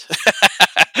first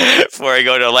before I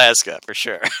go to Alaska for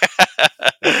sure.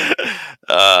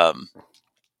 um,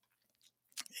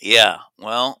 Yeah.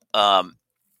 Well,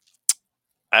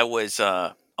 I was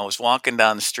walking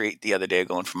down the street the other day,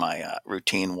 going for my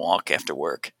routine walk after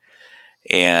work,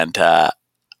 and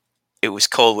it was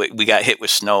cold. We got hit with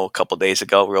snow a couple days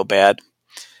ago, real bad.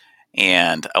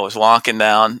 And I was walking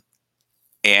down,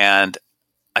 and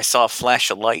I saw a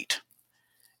flash of light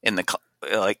in the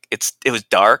like it was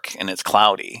dark and it's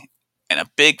cloudy, and a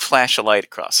big flash of light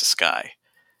across the sky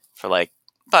for like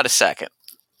about a second.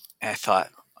 And I thought,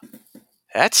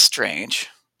 that's strange.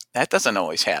 That doesn't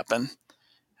always happen.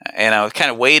 And I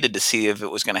kind of waited to see if it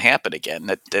was going to happen again.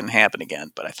 That didn't happen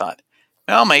again. But I thought,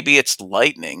 well, maybe it's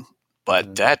lightning. But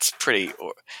Mm-hmm. that's pretty.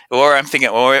 Or I'm thinking,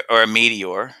 or a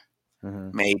meteor,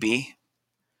 Mm-hmm. maybe.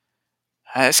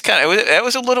 It's kind of that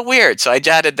was a little weird. So I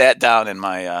jotted that down in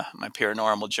my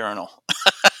paranormal journal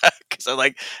because I'm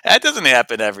like, that doesn't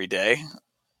happen every day.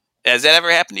 Has that ever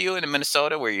happened to you in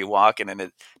Minnesota where you're walking and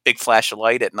a big flash of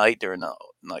light at night during a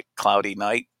like cloudy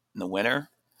night in the winter?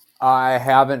 I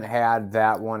haven't had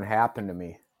that one happen to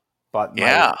me, but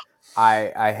Yeah.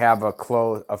 I have a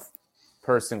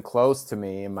person close to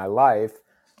me in my life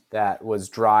that was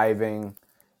driving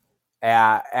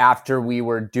after we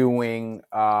were doing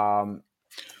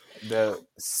the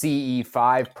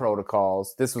CE5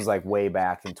 protocols. This was like way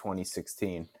back in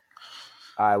 2016.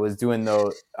 I was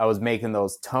making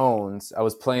those tones. I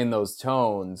was playing those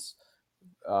tones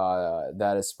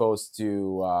that is supposed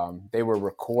to. They were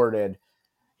recorded.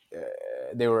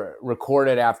 They were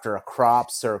recorded after a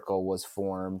crop circle was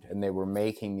formed, and they were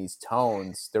making these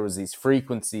tones. There was these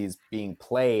frequencies being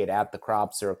played at the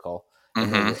crop circle,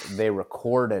 and Mm-hmm. they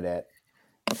recorded it.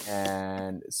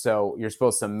 And so you're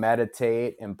supposed to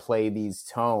meditate and play these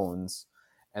tones,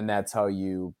 and that's how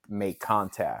you make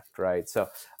contact, right? So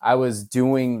I was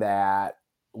doing that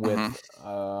with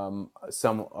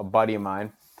Mm-hmm. a buddy of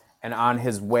mine, and on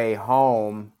his way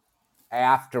home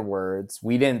afterwards,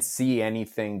 we didn't see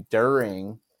anything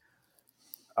during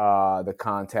the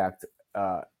contact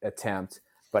attempt,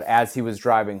 but as he was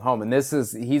driving home, and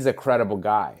he's a credible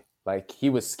guy. Like, he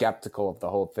was skeptical of the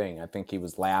whole thing. I think he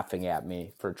was laughing at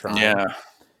me for trying. Yeah.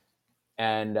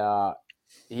 And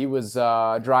he was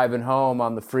driving home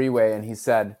on the freeway, and he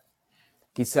said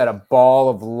a ball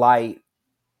of light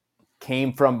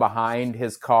came from behind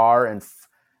his car and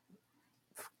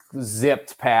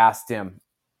zipped past him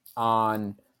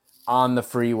on the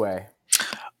freeway.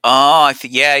 Oh, I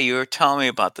think yeah, you were telling me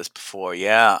about this before.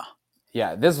 Yeah,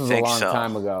 Yeah, this I was a think long so.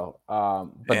 time ago.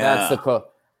 But that's Yeah. the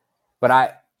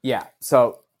But yeah.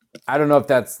 So I don't know if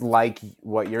that's like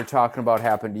what you're talking about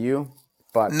happened to you,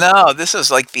 but No, this was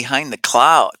like behind the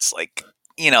clouds. Like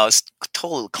it's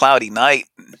total cloudy night,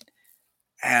 and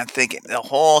I'm thinking the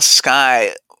whole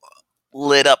sky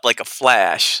lit up like a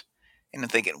flash, and I'm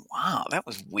thinking, wow, that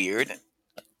was weird.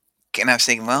 And I was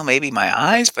thinking, well, maybe my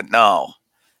eyes, but no,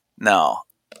 no,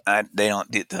 they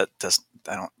don't do that.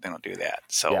 I don't. They don't do that.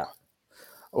 So. yeah.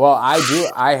 Well, I do.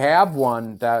 I have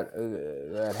one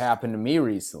that happened to me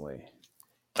recently.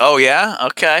 Oh yeah.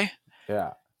 Okay.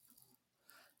 Yeah,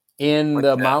 in What's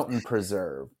the that? mountain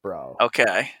preserve, bro.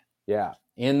 Okay. Yeah,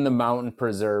 in the mountain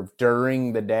preserve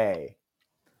during the day.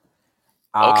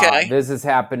 Okay. This has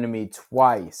happened to me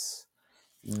twice,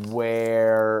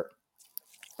 where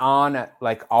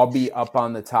I'll be up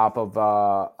on the top of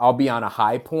I'll be on a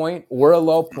high point or a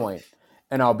low point,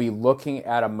 and I'll be looking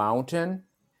at a mountain,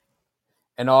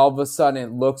 and all of a sudden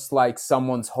it looks like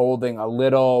someone's holding a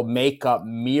little makeup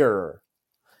mirror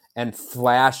and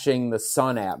flashing the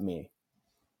sun at me.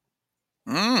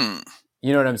 Mm.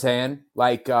 You know what I'm saying?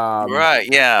 Like, Right.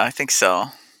 Yeah, I think so.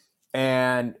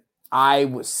 and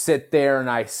I sit there and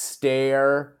I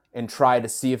stare and try to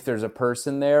see if there's a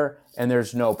person there, and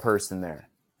there's no person there.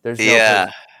 There's no Yeah.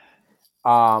 person.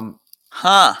 Um,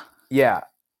 Huh. yeah,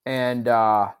 and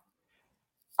that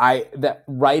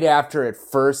right after it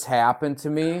first happened to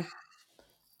me,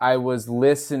 I was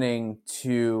listening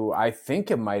to, I think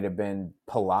it might have been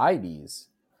Pilates,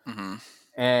 Hmm.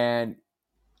 and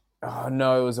oh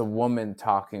no, it was a woman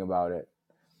talking about it.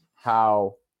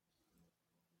 How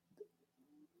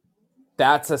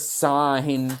that's a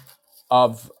sign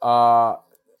of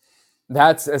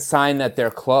that's a sign that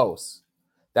they're close.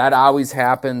 That always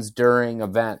happens during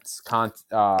events,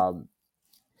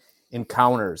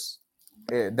 encounters.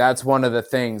 That's one of the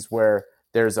things where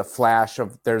there's a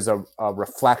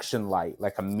reflection light,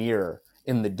 like a mirror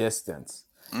in the distance.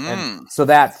 And Mm. so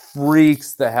that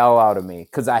freaks the hell out of me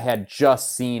because I had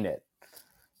just seen it.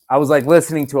 I was like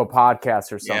listening to a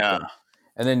podcast or Yeah. something.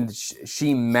 And then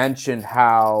she mentioned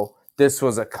how this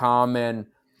was a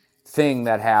common thing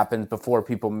that happens before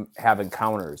people have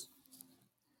encounters,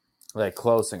 like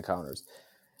close encounters.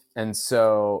 And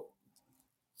so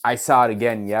I saw it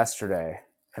again yesterday,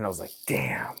 and I was like,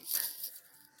 damn.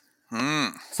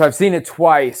 Mm. So I've seen it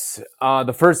twice.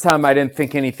 The first time I didn't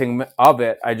think anything of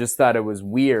it. I just thought it was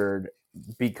weird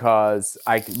because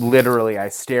I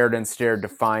stared and stared to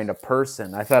find a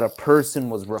person. I thought a person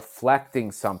was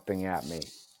reflecting something at me.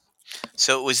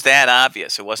 So it was that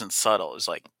obvious. It wasn't subtle. It was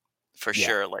like, for Yeah.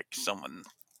 sure, like someone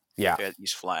Yeah. had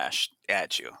these flashed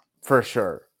at you. For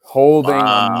sure. Holding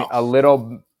Wow. a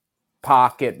little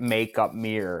pocket makeup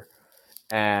mirror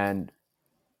and,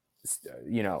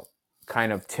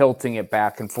 kind of tilting it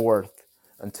back and forth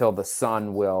until the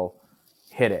sun will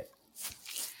hit it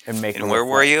and make a And where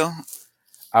were reflection. you?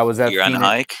 I was at You're on a Phoenix.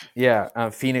 hike? Yeah,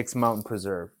 Phoenix Mountain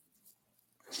Preserve.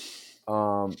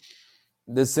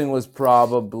 This thing was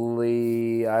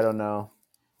probably, I don't know,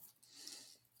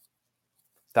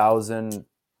 1,000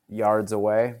 yards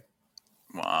away.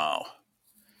 Wow.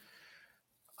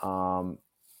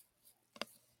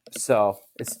 So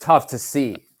it's tough to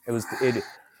see.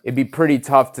 It'd be pretty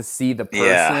tough to see the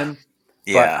person.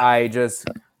 Yeah. But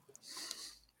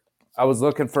I was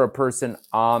looking for a person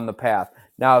on the path.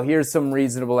 Now, here's some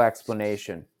reasonable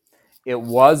explanation. It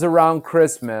was around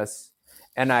Christmas,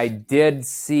 and I did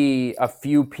see a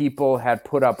few people had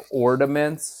put up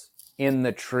ornaments in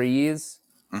the trees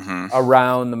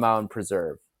around the mountain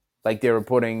preserve. Like they were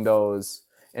putting those.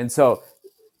 And so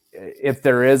if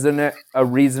there isn't a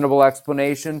reasonable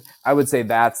explanation, I would say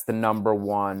that's the number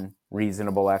one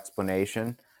reasonable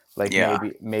explanation. Like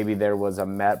maybe there was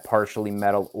a partially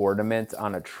metal ornament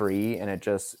on a tree and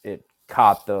it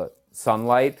caught the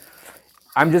sunlight.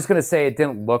 I'm just gonna say it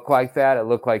didn't look like that. It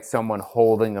looked like someone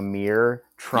holding a mirror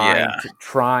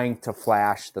trying to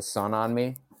flash the sun on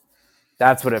me.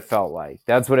 That's what it felt like.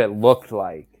 That's what it looked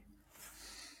like.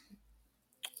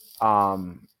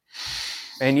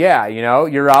 And yeah,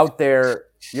 you're out there.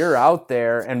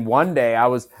 And one day I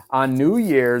was on New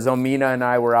Year's, Omina and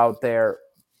I were out there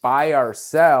by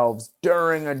ourselves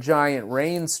during a giant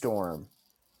rainstorm.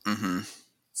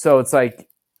 So it's like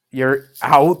you're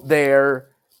out there.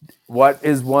 What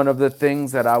is one of the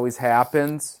things that always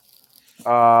happens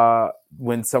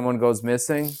when someone goes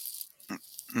missing?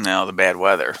 No, the bad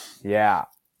weather. Yeah.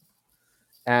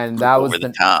 And that over was the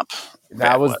top.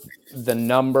 That was the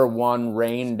number one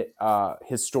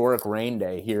historic rain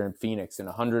day here in Phoenix in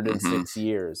 106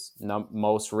 years.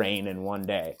 Most rain in one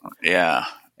day. Yeah.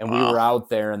 And we were out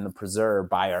there in the preserve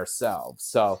by ourselves.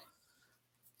 So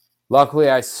luckily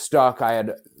I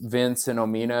had Vince and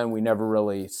Omina, and we never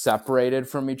really separated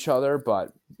from each other.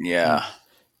 But yeah,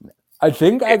 I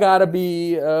think I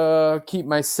gotta keep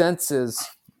my senses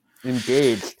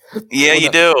engaged. Yeah, you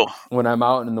do. When I'm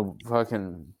out in the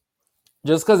fucking...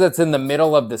 Just because it's in the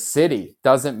middle of the city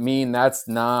doesn't mean that's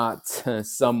not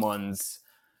someone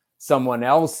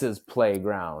else's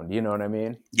playground. You know what I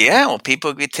mean? Yeah, well,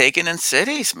 people get taken in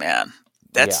cities, man.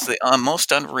 That's the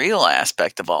most unreal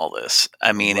aspect of all this.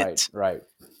 I mean, it's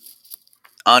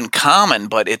uncommon,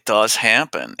 but it does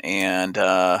happen. And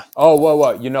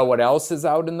whoa! You know what else is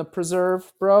out in the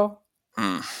preserve, bro?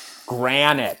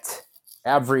 Granite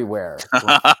everywhere.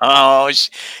 Oh,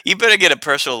 you better get a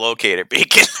personal locator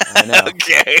beacon. I know.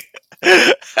 Okay.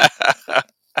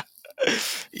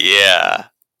 Yeah.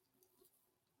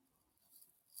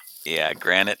 Yeah,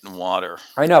 granite and water.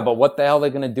 I know, but what the hell are they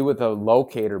going to do with a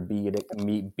locator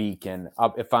beacon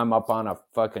if I'm up on a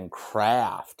fucking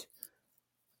craft?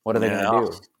 What are they going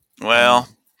to do? Well,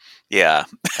 yeah.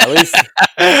 At least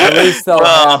they'll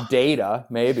have data,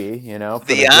 maybe,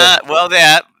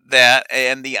 that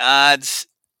and the odds.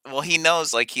 Well, he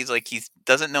knows, he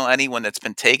doesn't know anyone that's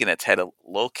been taken that's had a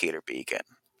locator beacon,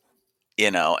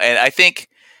 and I think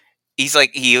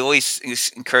he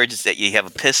always encourages that you have a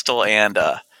pistol and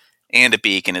a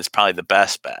beacon is probably the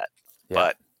best bet. Yeah.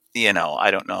 But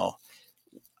I don't know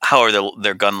how are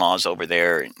their gun laws over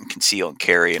there and conceal and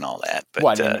carry and all that. But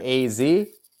what in AZ?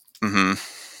 Mm-hmm.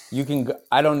 You can.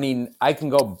 I can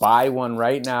go buy one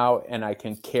right now and I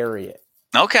can carry it.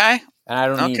 Okay. And I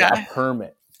don't need a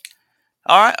permit.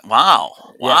 All right.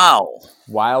 Wow. Wow. Yeah.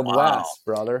 Wild West,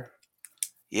 brother.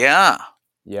 Yeah.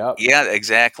 Yep. Yeah,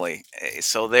 exactly.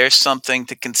 So there's something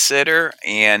to consider,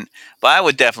 but I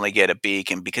would definitely get a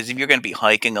beacon because if you're going to be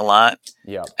hiking a lot,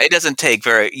 it doesn't take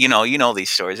very, you know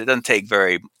these stories. It doesn't take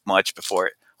very much before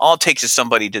it. All it takes is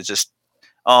somebody to just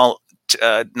not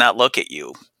look at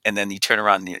you, and then you turn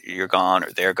around and you're gone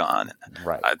or they're gone.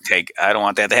 Right. I don't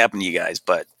want that to happen to you guys,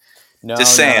 but no,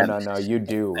 just saying. No, you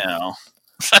do.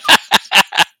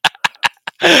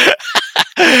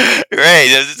 Great.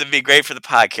 This would be great for the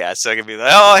podcast. So I can be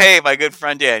like, oh, hey, my good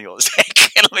friend Daniel is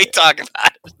taking. Let me talk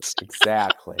about it.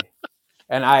 Exactly.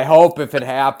 And I hope if it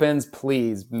happens,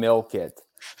 please milk it.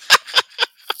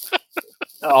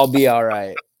 I'll be all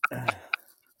right.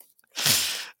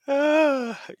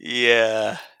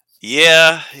 Yeah.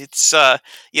 Yeah. It's, I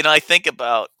think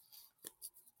about,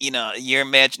 your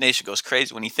imagination goes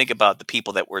crazy when you think about the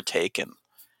people that were taken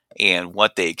and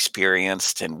what they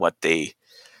experienced and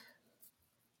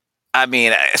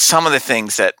some of the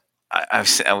things that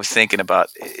I was thinking about,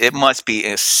 it must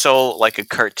be so like a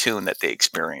cartoon that they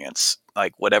experience,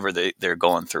 like whatever they're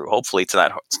going through. Hopefully it's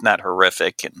not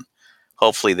horrific, and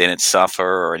hopefully they didn't suffer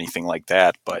or anything like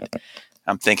that. But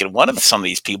I'm thinking, what if some of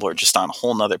these people are just on a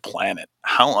whole nother planet?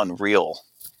 How unreal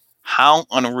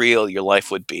your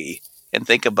life would be. And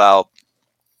think about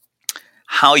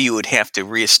how you would have to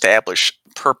reestablish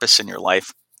purpose in your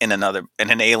life in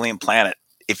an alien planet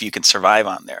if you can survive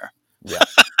on there. Yeah.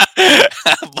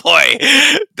 Boy,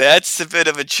 that's a bit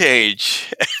of a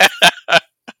change.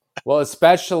 Well,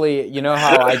 especially, you know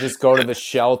how I just go to the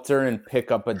shelter and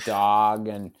pick up a dog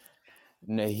and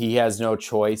he has no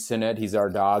choice in it. He's our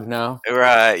dog now.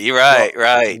 Right, you're Well, right,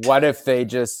 right. what if they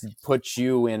just put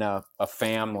you in a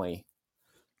family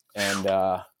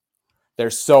and they're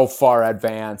so far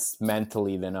advanced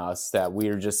mentally than us that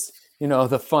we're just,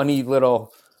 the funny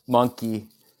little monkey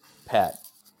pet,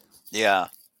 Yeah,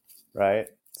 right?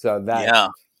 So that, yeah,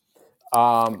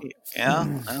 um, yeah.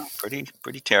 Well,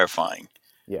 pretty terrifying.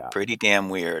 yeah. Pretty damn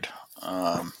weird.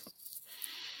 Um,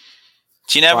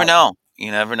 but you never But know. You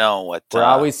never know what. we're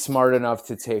always smart enough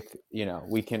to take,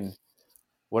 we can,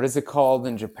 what is it called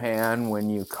in Japan when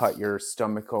you cut your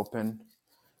stomach open?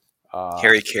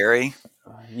 Harry Carey.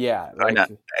 Yeah, Probably not.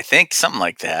 like, I think something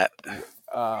like that.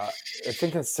 I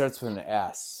think it starts with an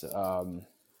S.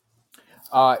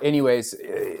 Anyways,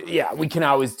 yeah, we can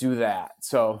always do that.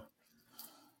 So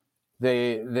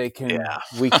they can, Yeah.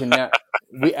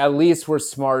 we at least we're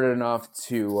smart enough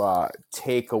to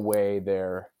take away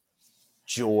their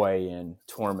joy in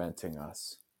tormenting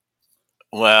us.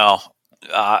 Well,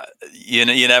 you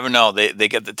never know. They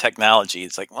get the technology.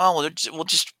 It's like, well, we'll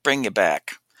just bring you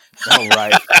back. Oh,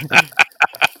 right.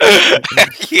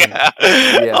 Yeah.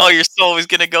 Yeah. Oh, your soul is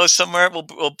gonna go somewhere.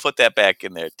 We'll put that back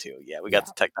in there too. Yeah, we got Yeah.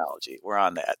 the technology. We're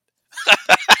on that.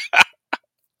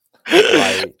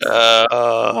 Right.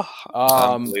 Oh,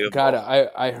 God, unbelievable.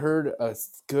 I heard a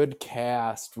good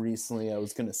cast recently I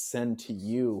was gonna send to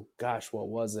you. Gosh, what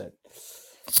was it?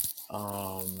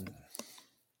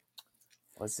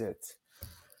 Was it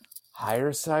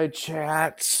Higher Side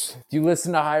Chats? Do you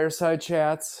listen to Higher Side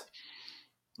Chats?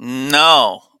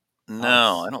 No, Oh,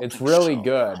 no, I don't it's think really so.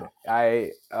 good.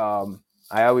 I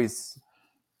always,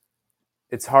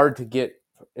 it's hard to get,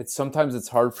 sometimes it's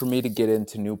hard for me to get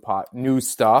into new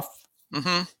stuff.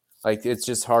 Mm-hmm. Like, it's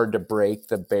just hard to break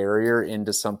the barrier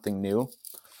into something new.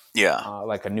 Yeah.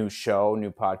 Like a new show,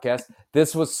 new podcast.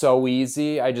 This was so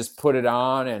easy. I just put it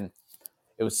on and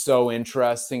it was so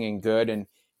interesting and good. And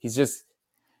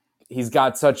he's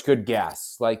got such good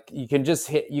guests. Like, you can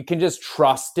just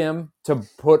trust him to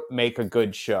make a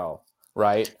good show,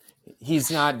 right? He's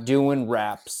not doing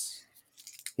reps.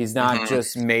 He's not Mm-hmm.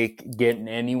 just getting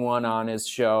anyone on his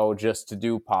show just to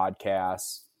do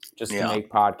podcasts, just to Yeah. make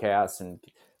podcasts and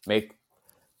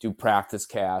do practice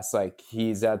casts. Like,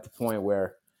 he's at the point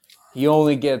where he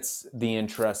only gets the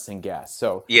interesting guests.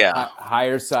 So Yeah.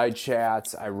 Higher Side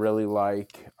Chats, I really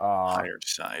like. Higher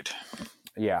side.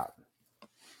 Yeah,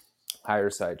 Higher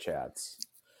Side Chats.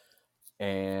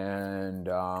 And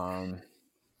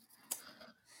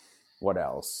what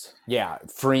else? Yeah,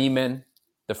 Freeman,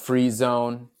 the Free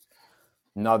Zone,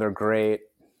 another great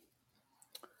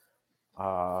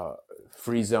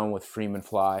Free Zone with Freeman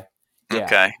Fly. Yeah,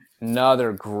 Okay.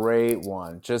 another great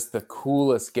one. Just the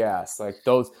coolest guests. Like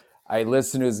those, I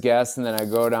listen to his guests and then I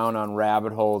go down on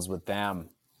rabbit holes with them.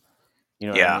 You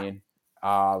know what I Yeah.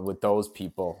 mean? With those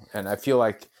people. And I feel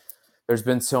like there's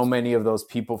been so many of those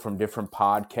people from different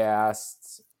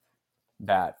podcasts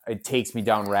that it takes me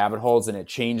down rabbit holes and it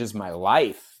changes my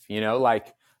life.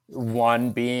 Like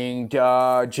one being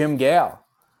Jim Gale.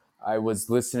 I was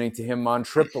listening to him on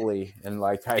Tripoli and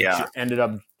like I Yeah. ended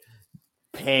up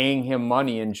paying him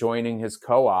money and joining his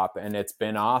co-op, and it's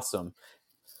been awesome.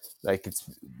 Like it's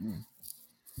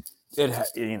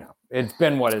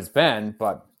been what it's been,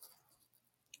 but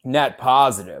net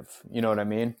positive. You know what I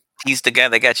mean? He's the guy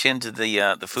that got you into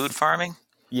the food farming.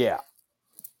 Yeah.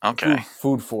 Okay.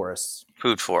 Food forests.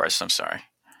 Food forest. I'm sorry.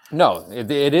 No,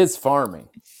 it is farming.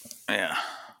 Yeah.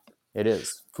 It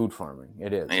is food farming.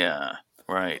 It is. Yeah.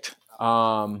 Right.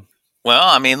 Um, Well,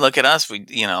 I mean, look at us. We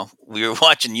were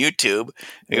watching YouTube.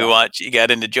 yeah. You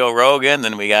got into Joe Rogan,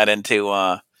 then we got into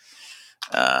uh,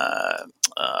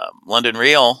 London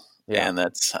Real, Yeah. and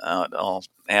that's how it all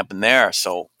happened there.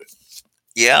 So,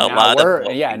 yeah, And a lot of what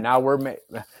we.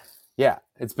 yeah,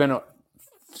 It's been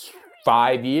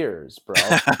 5 years, bro.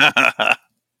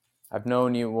 I've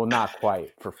known you, well, not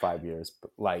quite for 5 years,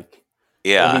 but like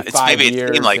it'll be It's 5 maybe it seemed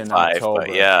years like in 5, but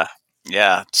October.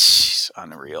 yeah. It's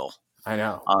unreal. I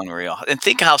know. Unreal. And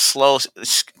think how slow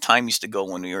time used to go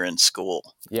when we were in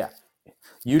school. Yeah.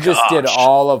 You just did Gosh.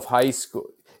 all of high school.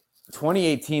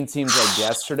 2018 seems like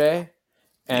yesterday,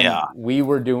 and Yeah, we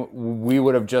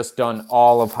would have just done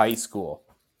all of high school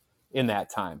in that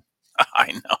time.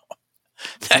 I know.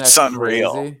 Isn't That's that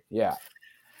unreal. crazy? Yeah.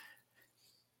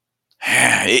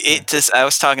 It just, I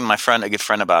was talking to my friend, a good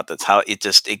friend, about this, how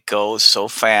it goes so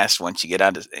fast once you get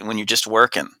out of, when you're just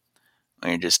working,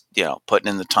 when you're just, putting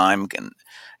in the time.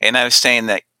 And I was saying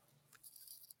that,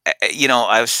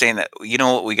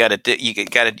 what we got to do,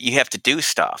 you have to do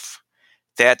stuff.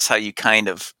 That's how you kind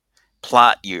of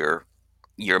plot your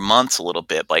months a little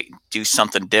bit, like do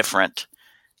something different,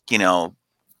 you know,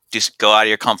 just go out of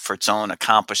your comfort zone,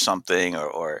 accomplish something,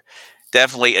 or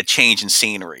definitely a change in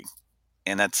scenery.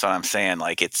 And that's what I'm saying.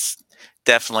 Like it's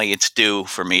due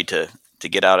for me to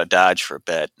get out of Dodge for a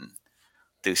bit and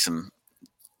do some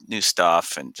new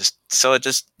stuff, and just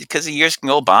because the years can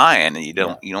go by and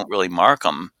Yeah. you don't really mark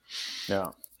them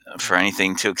No. for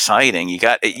anything too exciting. You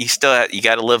got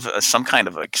to live some kind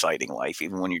of exciting life,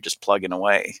 even when you're just plugging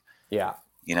away. Yeah.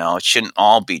 It shouldn't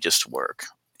all be just work.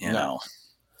 No.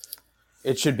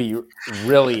 It should be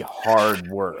really hard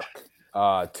work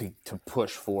to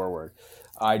push forward.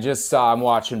 I'm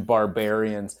watching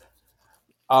Barbarians.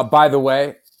 By the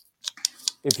way,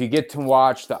 if you get to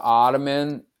watch the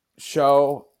Ottoman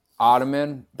show,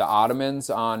 the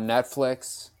Ottomans on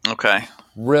Netflix, Okay.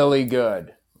 really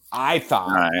good. All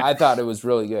right. I thought it was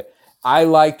really good. I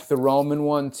liked the Roman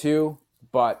one too,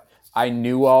 but I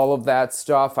knew all of that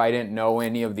stuff. I didn't know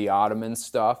any of the Ottoman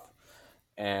stuff,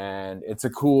 and it's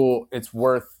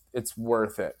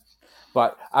worth it.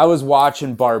 But I was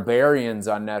watching Barbarians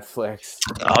on Netflix.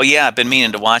 Oh yeah, I've been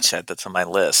meaning to watch that. That's on my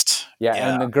list. Yeah,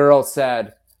 Yeah. and the girl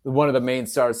said, one of the main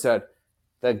stars said,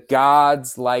 the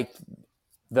gods like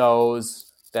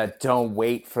those that don't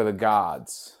wait for the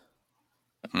gods.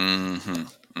 Mm-hmm.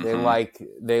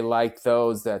 Mm-hmm. They like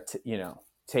those that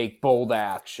take bold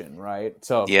action, right?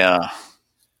 So Yeah.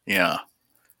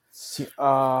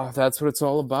 that's what it's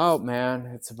all about, man.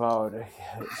 It's about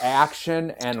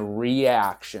action and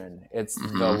reaction. It's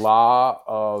the law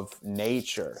of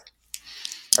nature.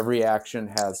 Every action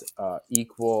has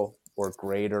equal or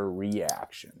greater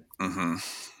reaction. Mm-hmm.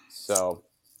 So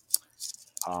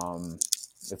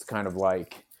it's kind of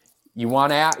like you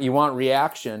want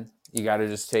reaction, you got to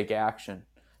just take action.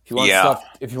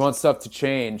 If you want stuff to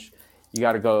change, you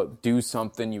got to go do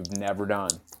something you've never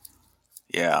done.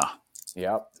 Yeah.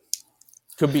 Yep.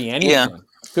 Could be anything.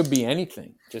 Could be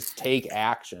anything. Just take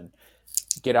action.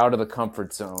 Get out of the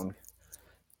comfort zone.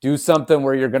 Do something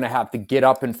where you're going to have to get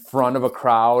up in front of a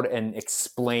crowd and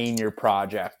explain your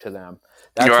project to them.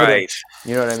 That's right.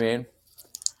 You know what I mean?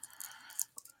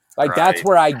 Like, that's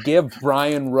where I give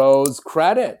Brian Rose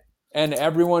credit, and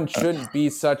everyone shouldn't be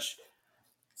such.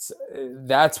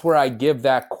 That's where I give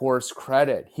that course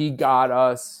credit. He got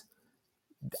us.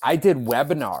 I did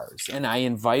webinars and I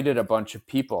invited a bunch of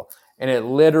people, and it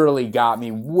literally got me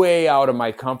way out of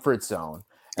my comfort zone.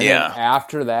 And then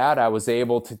after that, I was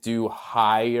able to do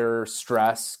higher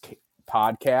stress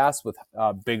podcasts with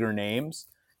bigger names,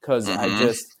 because I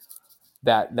just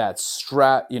that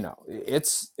stress.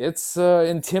 It's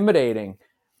intimidating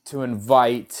to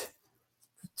invite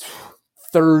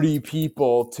 30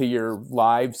 people to your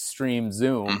live stream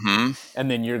Zoom, and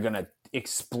then you're gonna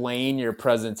explain your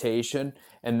presentation,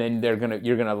 and then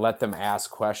you're gonna let them ask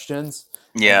questions.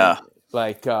 Yeah.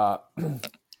 And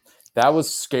that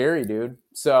was scary, dude.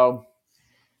 So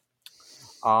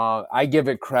I give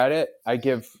it credit. I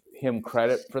give him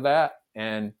credit for that.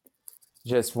 And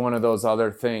just one of those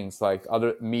other things, like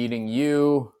meeting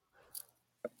you,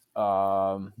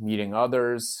 meeting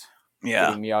others,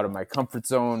 getting me out of my comfort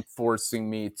zone, forcing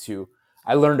me to.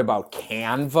 I learned about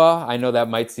Canva. I know that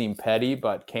might seem petty,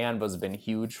 but Canva's been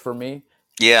huge for me.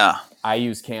 Yeah. I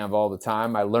use Canva all the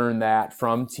time. I learned that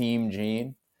from Team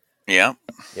Gene. Yeah.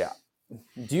 Yeah.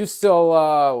 Do you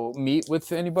still meet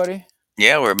with anybody?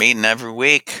 Yeah, we're meeting every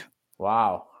week.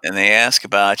 Wow. And they ask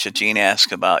about you. Gene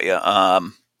asks about you.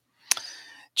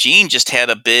 Gene just had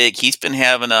he's been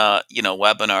having a,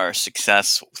 webinar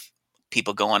success with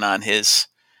people going on his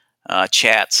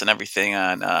chats and everything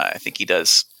on, I think he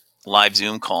does live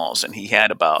Zoom calls, and he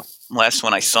had last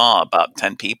one I saw, about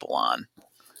 10 people on.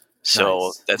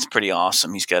 So That's pretty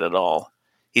awesome. He's got it all.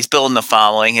 He's building the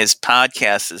following. His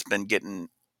podcast has been getting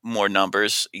more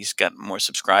numbers. He's got more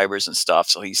subscribers and stuff.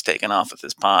 So he's taken off with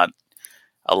his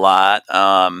a lot.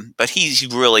 But he's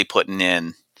really putting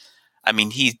in. I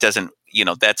mean, he doesn't.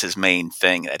 That's his main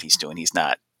thing that he's doing. He's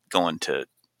not going to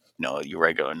your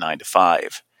regular 9 to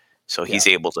 5, so Yeah. he's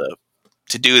able to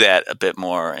do that a bit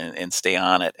more and stay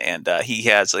on it. And he's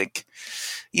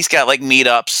got like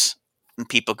meetups, and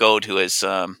people go to his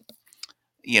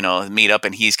meetup,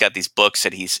 and he's got these books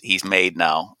that he's made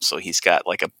now. So he's got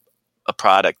like a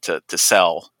product to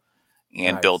sell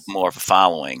and build Nice. more of a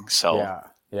following. So Yeah.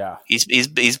 Yeah.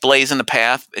 he's blazing the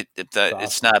path. It's It's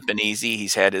awesome. not been easy.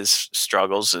 He's had his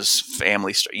struggles, his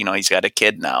family. He's got a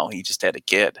kid now. He just had a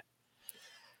kid,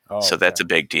 Oh, so okay. that's a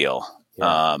big deal.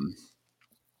 Yeah.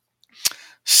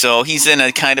 So he's in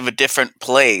a kind of a different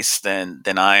place than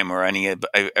I am or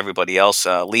everybody else.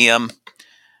 Liam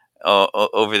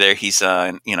over there, he's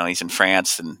in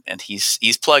France, and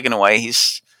he's plugging away.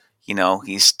 He's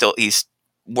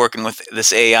working with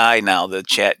this AI now, the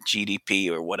Chat GDP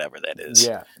or whatever that is.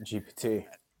 Yeah. GPT.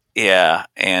 Yeah,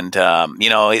 and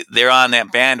they're on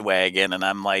that bandwagon, and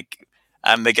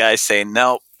I'm the guy saying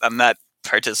no, I'm not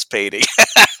participating.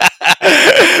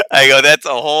 I go, that's a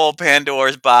whole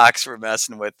Pandora's box we're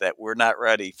messing with that we're not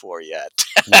ready for yet.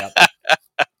 Yep.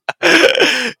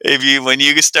 When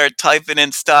you start typing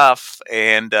in stuff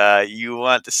and you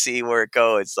want to see where it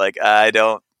goes, like I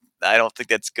don't think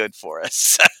that's good for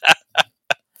us.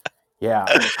 Yeah.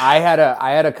 I had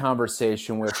a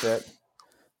conversation with it,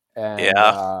 and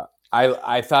Yeah.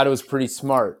 I thought it was pretty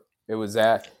smart. It was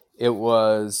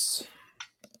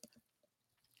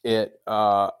it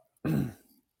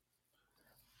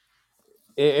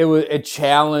it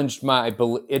challenged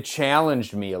it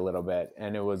challenged me a little bit,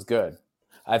 and it was good.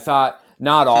 I thought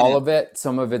not all of it.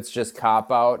 Some of it's just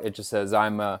cop out. It just says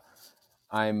I'm a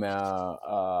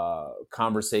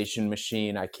conversation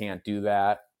machine. I can't do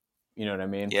that. You know what I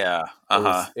mean? Yeah.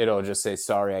 Uh-huh. It'll just say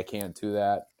sorry, I can't do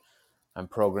that. I'm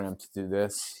programmed to do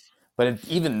this. But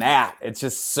even that, it's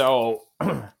just so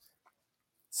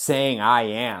saying I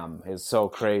am is so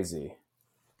crazy.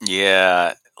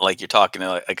 Yeah, like you're talking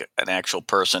to like an actual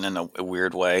person in a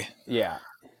weird way, Yeah.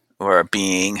 or a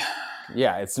being.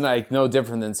 Yeah, it's like no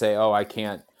different than say, "Oh, I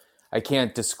can't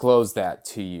disclose that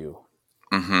to you."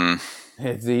 Mm-hmm.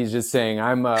 He's just saying,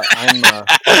 "I'm a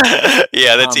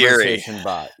Yeah, that's eerie. conversation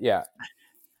bot." Yeah,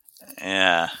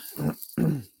 Yeah,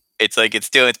 it's like it's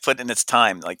putting in its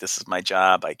time. Like, this is my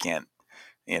job. I can't.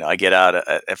 I get out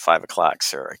at 5 o'clock,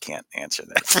 sir. I can't answer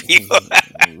that for you.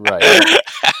 right.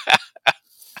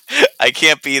 I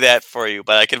can't be that for you,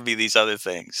 but I can be these other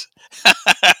things.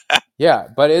 Yeah,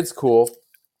 but it's cool.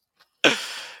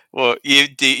 Well, do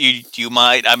you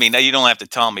mind? I mean, you don't have to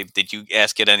tell me. Did you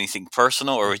ask it anything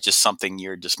personal, or was it just something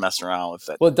you're just messing around with?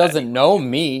 Well, it doesn't Anyway. know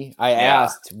me. I Yeah.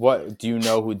 asked, "What do you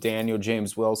know who Daniel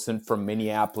James Wilson from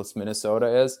Minneapolis, Minnesota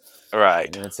is?"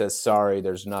 Right. And it says, "Sorry,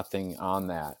 there's nothing on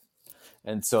that."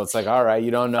 And so it's like, "All right,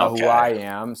 you don't know who Okay. I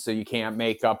am, so you can't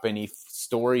make up any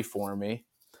story for me."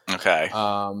 Okay.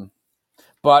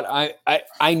 But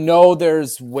I know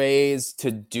there's ways to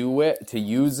do it, to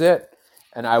use it,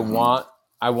 and I Mm-hmm.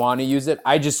 want to use it.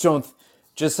 I just don't.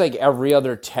 Just like every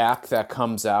other tech that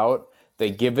comes out, they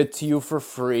give it to you for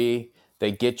free,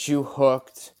 they get you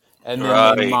hooked, and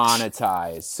then they Right.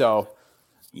 monetize. So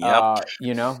Yep.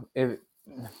 if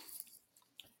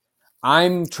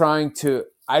I'm trying to,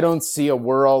 I don't see a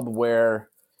world where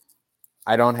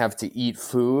I don't have to eat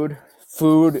food.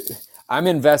 I'm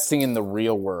investing in the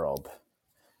real world.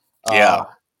 Yeah.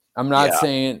 I'm not Yeah.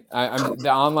 saying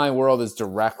the online world is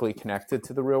directly connected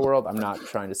to the real world. I'm not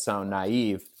trying to sound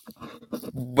naive,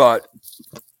 but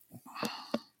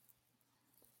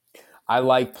I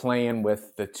like playing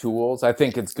with the tools. I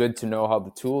think it's good to know how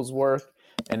the tools work,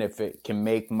 and if it can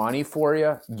make money for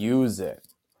you, use it.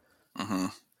 Mm-hmm.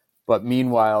 But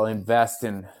meanwhile, invest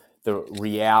in the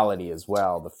reality as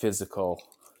well, the physical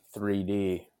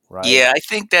 3D, right? Yeah, I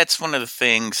think that's one of the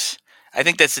things. I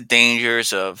think that's the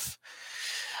dangers of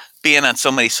being on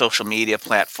so many social media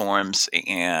platforms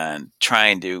and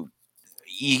trying to.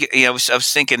 I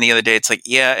was thinking the other day. It's like,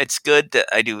 yeah, it's good that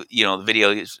I do, the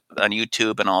videos on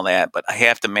YouTube and all that, but I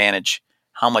have to manage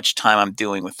how much time I'm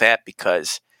doing with that,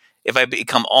 because if I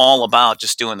become all about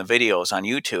just doing the videos on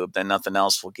YouTube, then nothing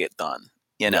else will get done.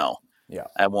 You Yeah. know, Yeah.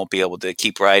 I won't be able to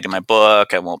keep writing my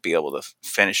book. I won't be able to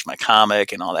finish my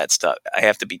comic and all that stuff. I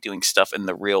have to be doing stuff in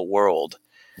the real world,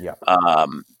 Yeah.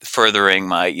 furthering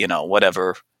my,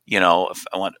 whatever, if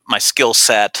I want my skill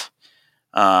set,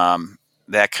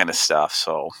 that kind of stuff.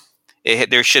 So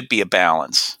there should be a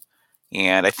balance.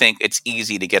 And I think it's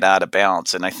easy to get out of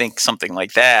balance. And I think something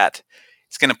like that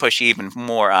is going to push you even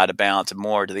more out of balance and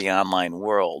more to the online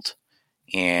world.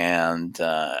 And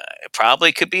it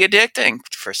probably could be addicting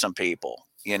for some people.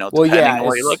 depending on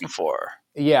what you're looking for.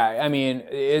 Yeah, I mean,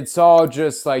 it's all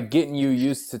just like getting you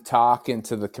used to talking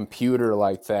to the computer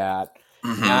like that.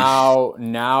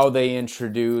 Now they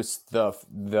introduce the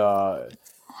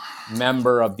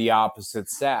member of the opposite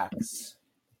sex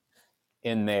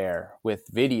in there with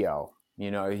video.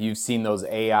 You've seen those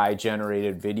AI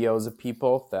generated videos of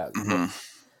people that look.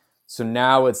 So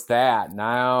now it's that.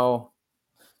 Now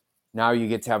you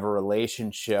get to have a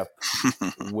relationship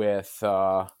with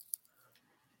an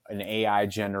AI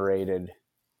generated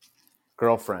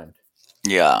girlfriend.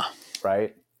 Yeah.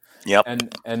 Right. Yep.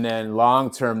 And then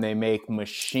long term they make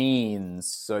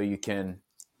machines so you can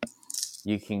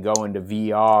go into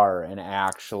VR and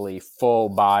actually full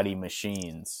body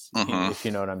machines, if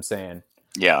you know what I'm saying.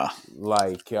 Yeah.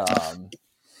 Like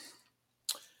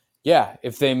yeah,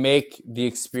 if they make the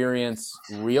experience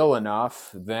real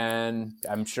enough, then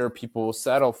I'm sure people will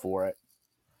settle for it.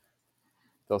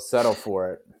 They'll settle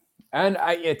for it. And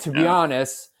to be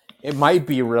honest, it might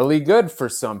be really good for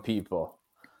some people.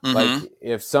 Like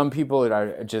if some people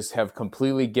just have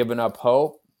completely given up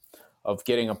hope of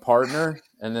getting a partner,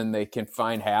 and then they can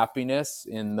find happiness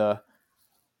in the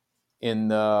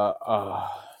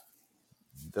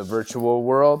virtual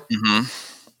world.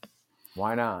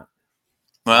 Why not?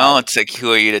 Well, it's like,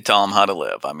 who are you to tell them how to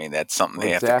live? I mean, that's something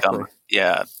they have to come,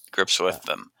 grips with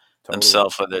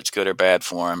themselves, whether it's good or bad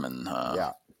for them, and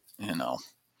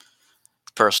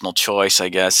personal choice, I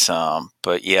guess.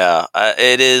 But yeah,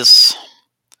 it is.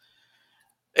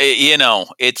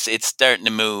 It's starting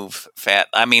to move fast.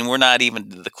 I mean, we're not even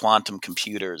to the quantum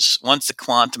computers. Once the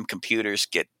quantum computers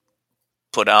get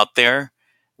put out there,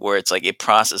 where it's like it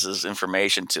processes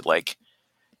information to like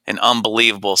an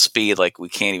unbelievable speed, like we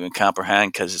can't even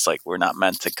comprehend, because it's like we're not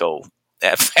meant to go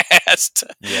that fast.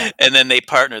 Yeah. And then they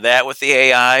partner that with the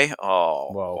AI.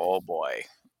 Oh boy,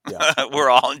 we're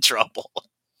all in trouble.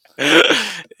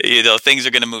 Things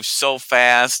are going to move so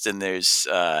fast, and there's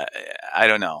I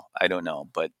don't know,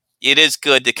 but it is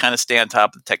good to kind of stay on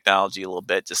top of the technology a little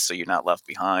bit, just so you're not left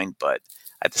behind. But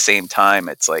at the same time,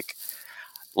 it's like,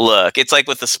 look, it's like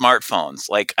with the smartphones.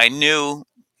 Like, I knew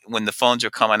when the phones were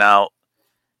coming out,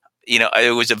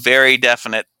 it was a very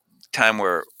definite time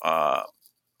where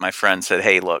my friend said,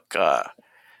 "Hey, look, why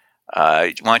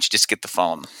don't you just get the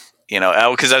phone?"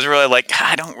 Because I was really like,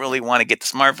 I don't really want to get the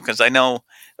smartphone because I know,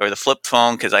 or the flip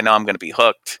phone, because I know I'm going to be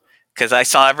hooked. Because I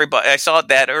saw it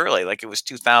that early, like it was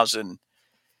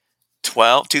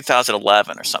 2012,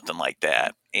 2011 or something like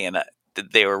that. And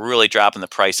they were really dropping the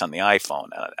price on the iPhone.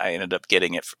 I ended up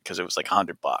getting it because it was like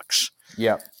 $100.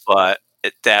 Yep. But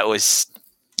that was,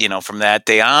 from that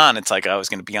day on, it's like I was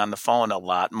going to be on the phone a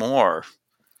lot more.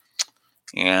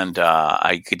 And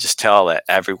I could just tell that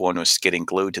everyone was getting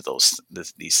glued to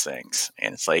these things.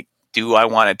 And it's like, do I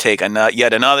want to take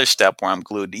yet another step where I'm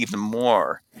glued even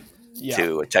more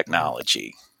to a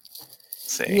technology?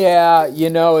 Yeah,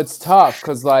 it's tough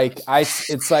because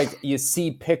it's like you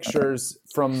see pictures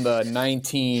from the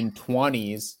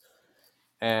 1920s,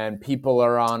 and people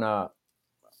are on a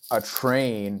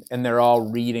train and they're all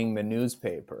reading the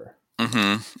newspaper.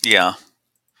 Yeah.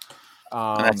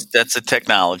 That's a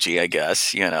technology, I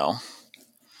guess. Yeah.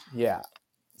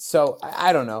 So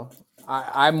I don't know.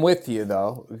 I'm with you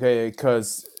though,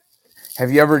 because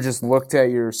have you ever just looked at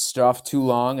your stuff too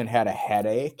long and had a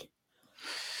headache?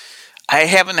 I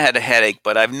haven't had a headache,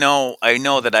 but I know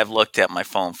that I've looked at my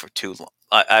phone for too long.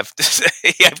 I've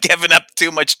given up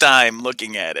too much time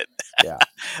looking at it. Yeah.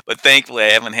 But thankfully, I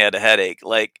haven't had a headache.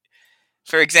 Like,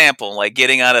 for example, like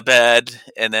getting out of bed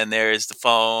and then there's the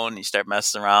phone. You start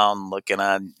messing around, looking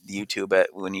on YouTube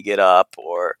when you get up,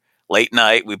 or late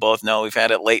night. We both know we've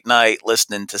had it late night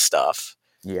listening to stuff.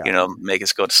 Yeah. Make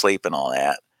us go to sleep and all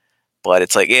that. But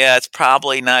it's like, yeah, it's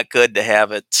probably not good to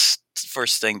have it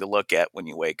first thing to look at when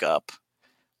you wake up,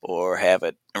 or have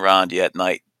it around you at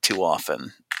night too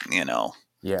often.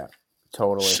 Yeah.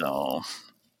 Totally. So,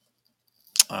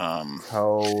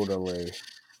 totally.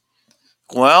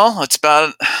 Well, it's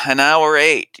about an hour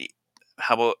 8.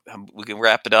 How about we can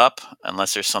wrap it up?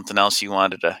 Unless there's something else you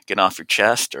wanted to get off your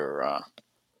chest, or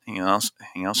anything else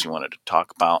you wanted to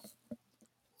talk about.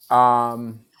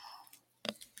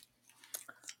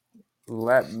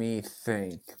 Let me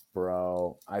think,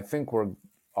 bro. I think we're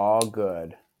all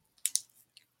good.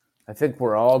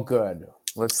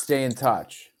 Let's stay in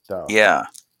touch, though. Yeah,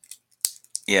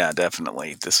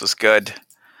 definitely. This was good.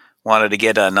 Wanted to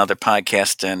get another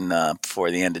podcast in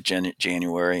before the end of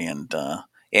January, and kind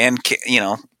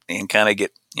of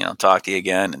get talk to you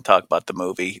again and talk about the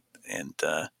movie. And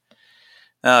no,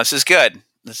 this is good.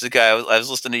 This is good. I was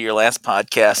listening to your last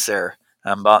podcast there.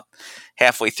 I'm about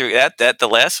halfway through that. The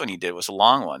last one you did was a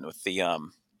long one with the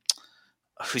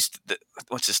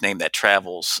what's his name that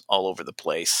travels all over the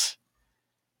place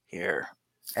here?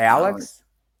 Alex?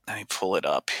 Let me pull it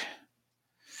up.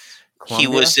 He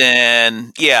Columbia? was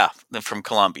from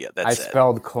Colombia. I That's it.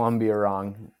 spelled Columbia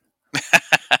wrong.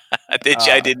 I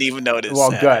didn't even notice.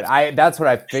 Well, good. That's what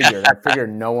I figured. I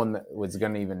figured no one was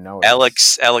going to even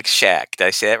notice. Alex Shack. Did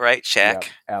I say that right? Shack?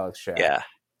 Yep, Alex Shack. Yeah.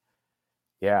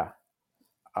 Yeah.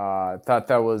 I thought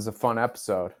that was a fun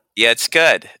episode. Yeah, it's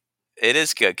good. It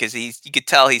is good because you could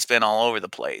tell he's been all over the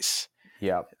place.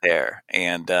 Yep. There.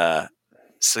 And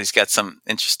so he's got some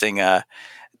interesting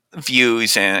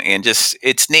views and just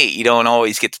it's neat. You don't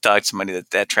always get to talk to somebody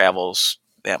that travels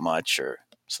that much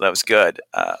so that was good.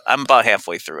 I'm about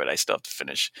halfway through it. I still have to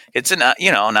finish. It's an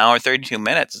hour 32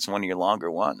 minutes. It's one of your longer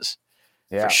ones,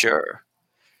 for sure.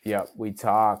 Yep, we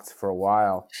talked for a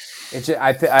while.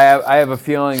 I have a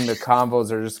feeling the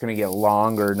combos are just going to get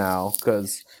longer now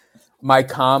because my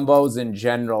combos in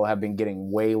general have been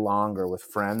getting way longer with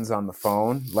friends on the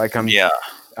phone. Like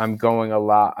I'm going a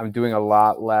lot. I'm doing a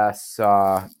lot less.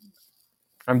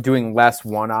 I'm doing less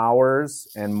 1 hours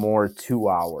and more 2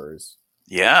 hours.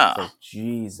 Yeah. It's like,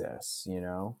 Jesus,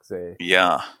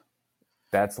 yeah.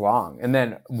 That's long. And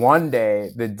then one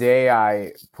day, the day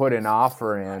I put an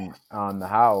offer in on the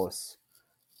house,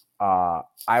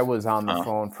 I was on the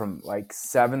phone from like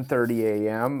 7:30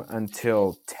 a.m.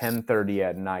 until 10:30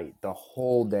 at night, the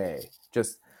whole day.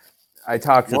 Just I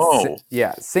talked to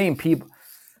same people,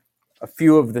 a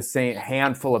few of the same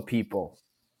handful of people.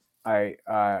 I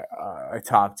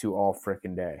talked to all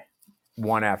freaking day,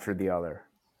 one after the other,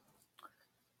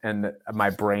 and my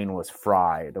brain was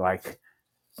fried. Like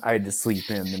I had to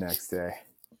sleep in the next day.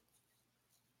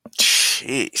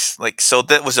 Jeez, so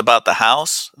that was about the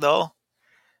house though.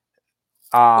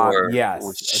 Yes,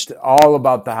 it's all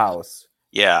about the house.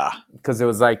 Yeah, because it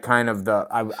was like kind of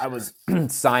I was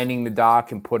signing the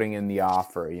doc and putting in the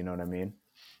offer. You know what I mean?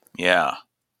 Yeah.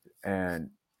 And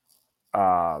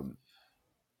wow,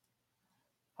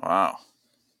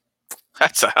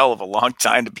 that's a hell of a long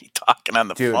time to be talking on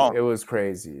the phone. Dude, it was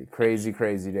crazy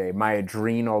day. My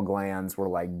adrenal glands were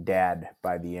like dead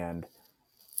by the end.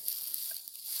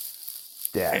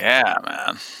 Dead. Yeah,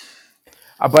 man.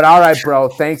 But all right, bro.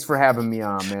 Thanks for having me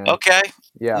on, man. Okay.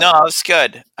 Yeah. No, that was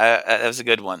good. That was a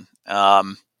good one.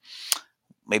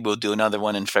 Maybe we'll do another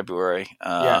one in February.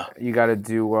 Yeah, you got to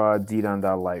do Deed on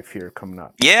That Life here coming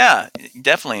up. Yeah,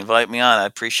 definitely invite me on. I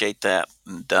appreciate that.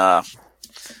 And all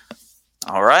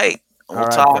right, we'll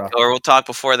talk, or we'll talk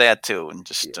before that too, and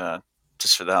just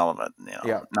for the hell of it,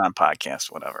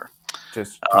 non-podcast, whatever.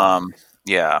 Just talk.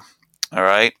 Yeah. All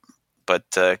right, but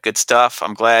good stuff.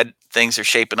 I'm glad things are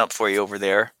shaping up for you over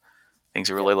there. Things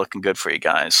are really looking good for you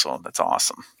guys, so that's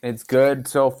awesome. It's good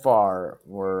so far.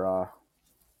 We're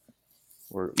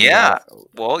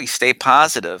well, you stay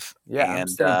positive. Yeah, and I'm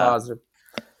staying positive.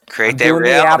 Create I'm that doing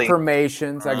reality. The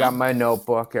affirmations. I got my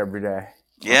notebook every day.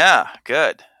 Yeah,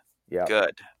 good. Yeah,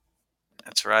 good.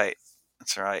 That's right.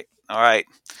 All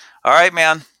right,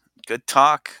 man. Good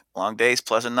talk. Long days,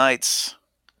 pleasant nights.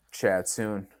 Chat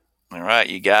soon. All right,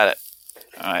 you got it.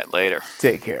 All right, later.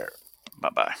 Take care.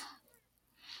 Bye-bye.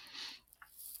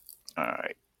 All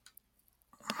right.